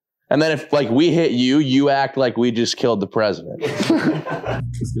ever. And then if like we hit you, you act like we just killed the president. Just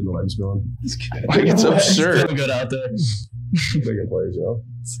getting the legs going. Like it's absurd. Feeling good out there. Making plays, you know.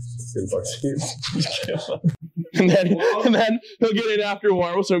 Getting pucks. And then he'll get in after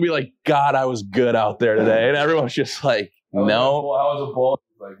warm-ups and be like, God, I was good out there today. And everyone's just like, no. How was a ball?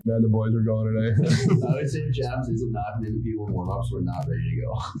 Like, man, the boys are going today. I would say if Jabs isn't knocking into people in warm-ups, we're not ready to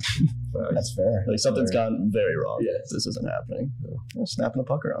go. That's fair. Like something's gone very wrong. Yeah. This isn't happening. Yeah, snapping the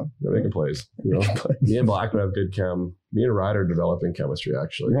puck around. They're making plays. You know? Me and Blackman have good chem. Me and Ryder are developing chemistry,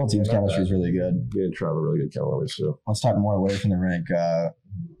 actually. Your whole team's chemistry is really good. Me and Trevor really good chemistry, too. Let's talk more away from the rink.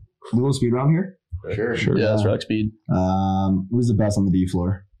 Little speed round here? Sure. Yeah, that's rock speed. Who's the best on the D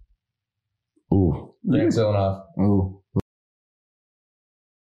floor? Ooh. Ooh.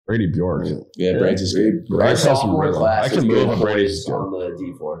 Brady Bjork. Yeah, Brady's good. Our sophomore class I can move on Brady's on the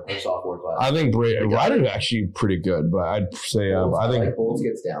D4. Our sophomore class. I think Ryder's actually pretty good, but I'd say I think Bolts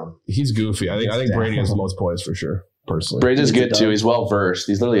gets down. He's goofy. I think Brady has the most points for sure. Personally, Brady's good too. He's well versed.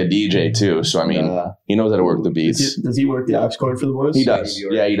 He's literally a DJ too. So I mean, he knows how to work the beats. Does he work the aux cord for the boys? He does.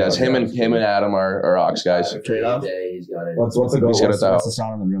 Yeah, he does. Him and Adam are aux guys. Trade off. What's the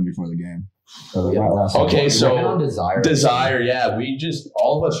sound in the room before the game? Okay, so Desire. Yeah,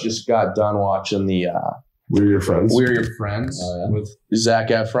 all of us just got done watching the We're Your Friends. We're Your Friends with Zac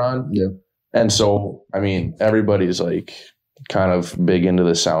Efron. Yeah, and so I mean, everybody's like kind of big into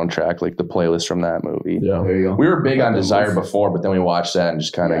the soundtrack, like the playlist from that movie. Yeah, there you go. We were big on Desire before, but then we watched that and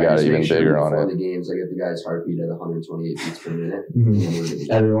just kind of got even bigger on it. The games, I get the guy's heartbeat at 128 beats per minute.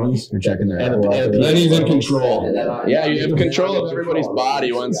 Mm-hmm. Everyone's you're checking their. And then he's in control. Yeah, you have control of everybody's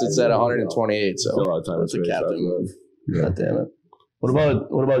body once it's at 128. So a lot of times it's a captain move. God damn it. What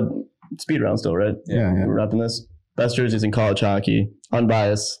about speed round still, right? Yeah. We're wrapping this. Best jerseys in college hockey.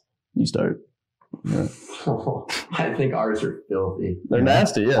 Unbiased. You start. Yeah. I think ours are filthy. They're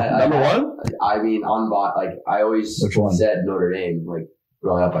nasty, yeah. Number one? I mean, I always said Notre Dame. Like,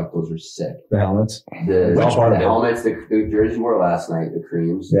 growing up, like those are sick. The helmets. The helmets, the jerseys we wore last night, the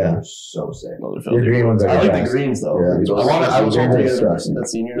creams, they were so sick. Your green ones are I like best. the greens though. Yeah. I was hoping to get that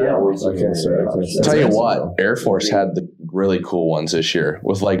senior. Yeah, always. Tell you what, Air Force had the really cool ones this year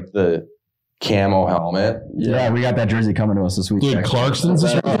with like the camo helmet. Yeah, we got that jersey coming to us this week. Dude, Clarkson's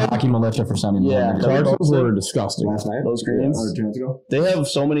this Hockey militia for Sunday morning. Yeah, Clarkson's were disgusting. Last night? Those greens. Or 2 months ago? They have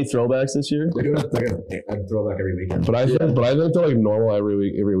so many throwbacks this year. They're doing a throwback every weekend. But I think they're like normal every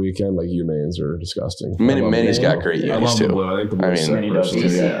weekend. Like UMains are disgusting. Mini's got great I unis love the too. blue. I think the blue I is mean, sick Mini does personally.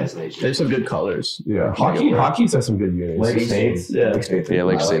 too, yeah. They have some good colors. Yeah, hockey's has some good unis. Lake States. Yeah. Yeah,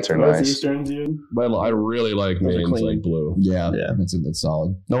 Lake States are nice. Northeastern, dude. But I really like Those are Maine's clean. like blue. Yeah, Yeah. it's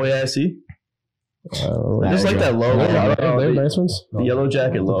solid. No AIC. I Just like that logo. They have nice ones. The yellow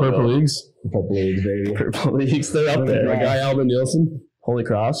jacket The logo. Purple Leagues. Purple Leagues, baby. Purple Leagues. They're up there. My guy Alvin Nielsen. Holy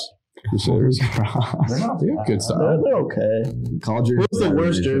Cross. Crusaders. They have good They're, style. they're okay. College jerseys. What's the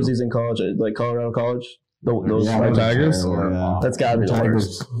worst jerseys in college? Like Colorado College? Those Yeah, the Tigers? Yeah. That's gotta be the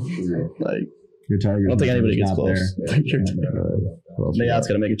Tigers. worst. Like, Your Tigers. I don't think anybody gets not close. there. Mayot's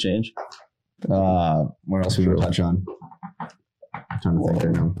got to make a change. Where else we going to touch on? I'm trying to think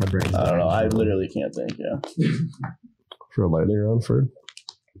right now. My brain's I don't know. I literally can't think. Yeah. For a lightning round, for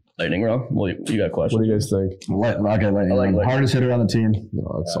Lightning round. Well, you got questions? what do you guys think? like- Hardest hitter on the team.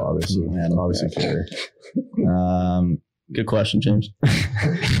 No, it's obviously Carey. Good question, James.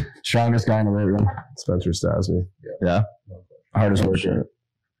 Strongest guy in the weight room. Spencer Stasny. Yeah. Hardest worker.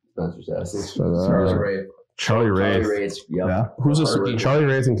 Spencer Sass. Charlie Wraith. Yeah. Who's the Charlie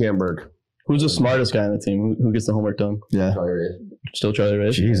Wraith and Cam Burke. Who's the smartest guy on the team? Who gets the homework done? Yeah. Still Charlie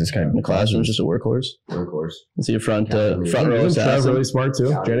Ray. Jesus, In the classroom, just a workhorse. Is he a front row Isn't Trev assassin? really smart too?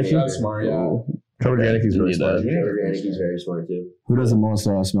 Janicki? Smart, yeah. Trevor Janicki's really Need smart. that. Janicki's very smart too. Who does the most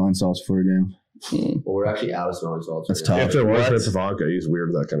smelling salts for a game? Well, we're actually out of smelling salts. That's right now. tough. If there was Rip Pavanka, he's weird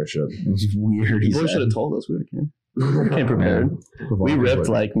with that kind of shit. It's weird. You should have told us. We came prepared. We ripped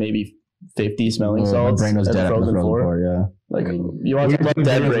like maybe 50 smelling My salts. brain was at dead the after Frozen Frozen Four. 4, yeah. Like, you want to talk about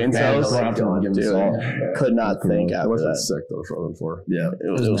dead brain cells? Give Dude, salt. could not think It after wasn't that. sick though, Frozen 4. Yeah. It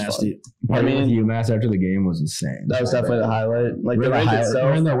was nasty. fun. I mean, UMass after the game was insane. that was definitely the highlight. Like, We're the in rink the itself.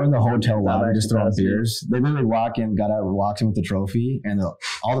 we're in the hotel lobby Not just throwing actually beers. They literally walks in with the trophy, and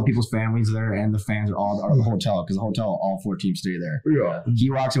all the people's families there and the fans are all at the hotel because the hotel, all 4 teams stay there. Yeah.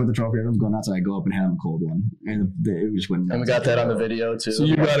 He walks in with the trophy, everyone's going nuts, and I go up and hand him a cold one, and it just went nuts. And we got that on the video, too. So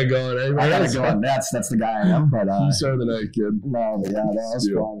you gotta go on. I gotta go on. That's the guy I am. But You started the night, kid. no, but yeah, that was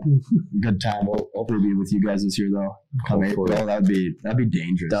fun. Good time. We'll hopefully be with you guys this year though. Come April, that'd be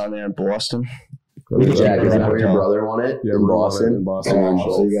dangerous. Down there in Boston. Jack, is that where your brother won it? Yeah, in Boston. In Boston.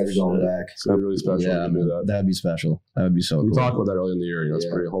 So you guys are going back. So really special Yeah, to do that. that'd be special. That would be so We cool. talked about that early in the year. It's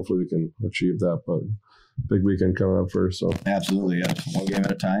pretty. Hopefully, we can achieve that. But big weekend coming up first. So Absolutely, yeah. One game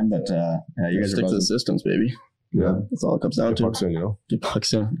at a time, but yeah, you guys Stick are to the buzzing. systems, baby. yeah, That's all it comes down get to. pucks in, Get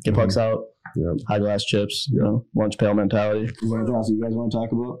pucks in. Get pucks out. Yeah. High glass chips. You know, lunch pail mentality. Is there anything else you guys want to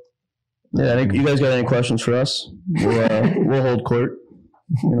talk about? Yeah, I think you guys got any questions for us? We'll hold court.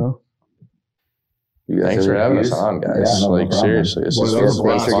 You know. Thanks for having us on, guys. Yeah, no like problem. seriously, this Boy, is that was fun.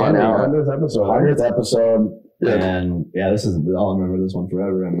 last fun. 100th episode. 100th episode, and this is. I'll remember this one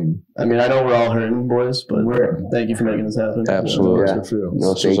forever. I mean, I know we're all hurting, boys, but thank you for making this happen. Absolutely. Yeah. Good for you.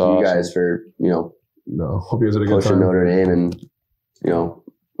 No, This thank was you awesome. guys for No, hope you guys had a good pushing time. Notre Dame, and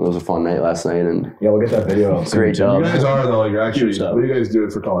it was a fun night last night, and we'll get that video. Out soon. great You job. guys are though. You're actually Huge stuff. what you guys do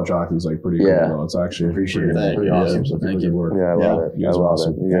for college hockey is like pretty cool. Yeah. Though. It's actually Appreciate pretty, it. pretty Thank you. awesome. So Thank good you. work. Yeah, I love it. You I guys are love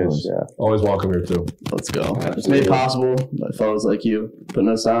awesome. it. You guys, yeah. Always welcome here too. Let's go. It's made possible by fellas like you putting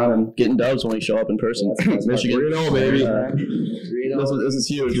us on and getting dubs when we show up in person. Michigan. 3-0, baby. This is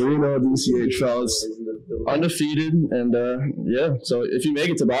huge. 3-0 DCH fellas. Undefeated, and so if you make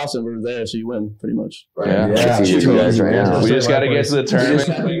it to Boston, we're there, so you win pretty much. Yeah. It's easy for you guys right now. We just got to get to the tournament.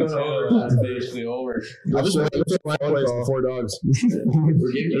 That's basically over. That's my place. The 4 dogs.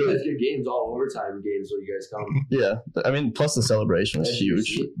 We're giving you guys good games, all overtime games, so you guys come. Yeah, I mean, plus the celebration was huge.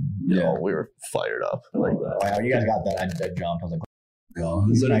 You know, we were fired up. Like, Wow, you guys got that. I jumped. I was like, "Oh,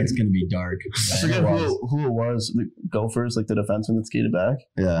 this night's gonna be dark." I forget who it was. The Gophers, like the defenseman that skated back.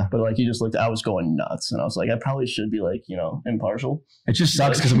 Yeah, But like he just looked, I was going nuts, and I was like, I probably should be like, impartial. it just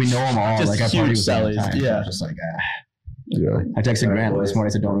sucks because we know them all. Just Like I huge party with them all the sellies, time. So yeah. I'm just like, Yeah. I texted Grant this morning.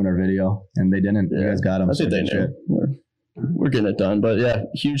 I said, "Don't ruin our video," and they didn't. You guys got them. I think they knew. We're getting it done. But yeah,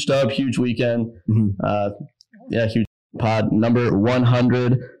 huge dub, huge weekend. Mhm. Huge pod number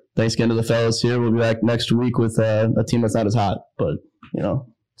 100. Thanks again to the fellas here. We'll be back next week with a team that's not as hot, but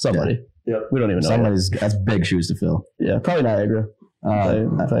somebody. Yeah. We don't even know. That's big shoes to fill. Yeah, probably Niagara.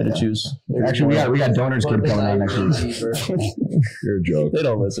 if I had to choose. Actually, we got Donors Kid coming on next week. You're a joke. They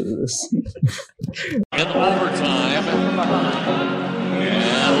don't listen to this. In overtime,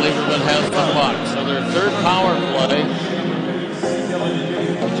 and Lieberman has the puck. So their third power play.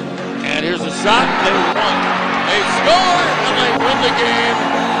 And here's a shot. They won. They score, and they win the game.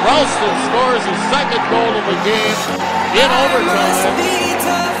 Ralston scores his second goal of the game in overtime.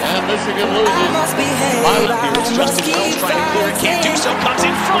 And Michigan loses. Here's Justin Wells trying to clear it, can't do so, comes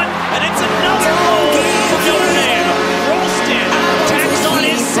in front, and it's another goal for Notre Dame. Ralston tacks on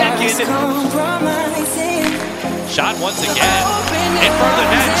his second. Shot once again, in front of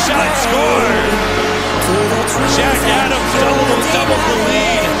the net, shot scored. Jack Adams doubled the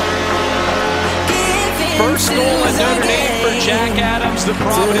lead. First goal at Notre Dame for Jack Adams, the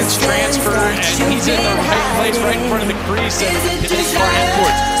Providence transfer, and he's in the right place, right in front of the crease. And pivoting far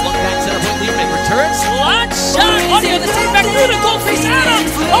headboards. Look back center point, Lieberman returns, slot shot on the other side, back through the goal face.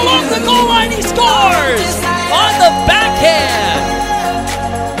 Adams along the goal line, he scores on the backhand.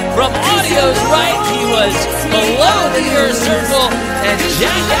 From Audio's right, he was below the near circle, and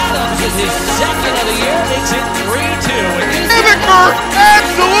Jack Adams with his second of the year makes it 3-2. Iviker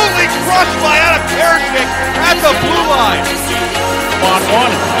absolutely crushed by Adam Perishnik at the blue line. On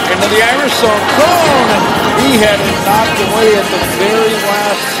one, into the Irish zone. Cone, and he had it knocked away at the very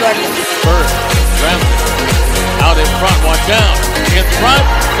last second. First, Ramsey out in front, one down. In front,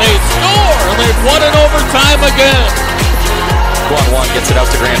 they score, and they've won in overtime again. 1-1 gets it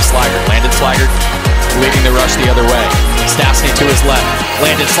out to Graham Slaggert. Landon Slaggert leading the rush the other way. Stastny to his left.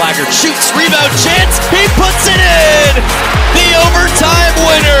 Landon Slaggert shoots, rebound chance. He puts it in! The overtime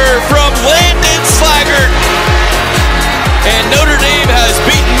winner from Landon Slaggert. And Notre Dame has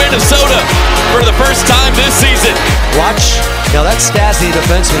beaten Minnesota for the first time this season. Watch. Now that's Stastny,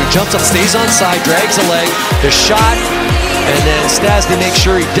 defenseman. He jumps up, stays on side, drags a leg. The shot. And then Stastny makes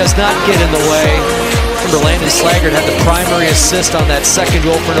sure he does not get in the way. Remember, Landon Slaggert had the primary assist on that second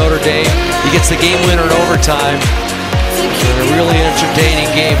goal for Notre Dame. He gets the game winner in overtime. And a really entertaining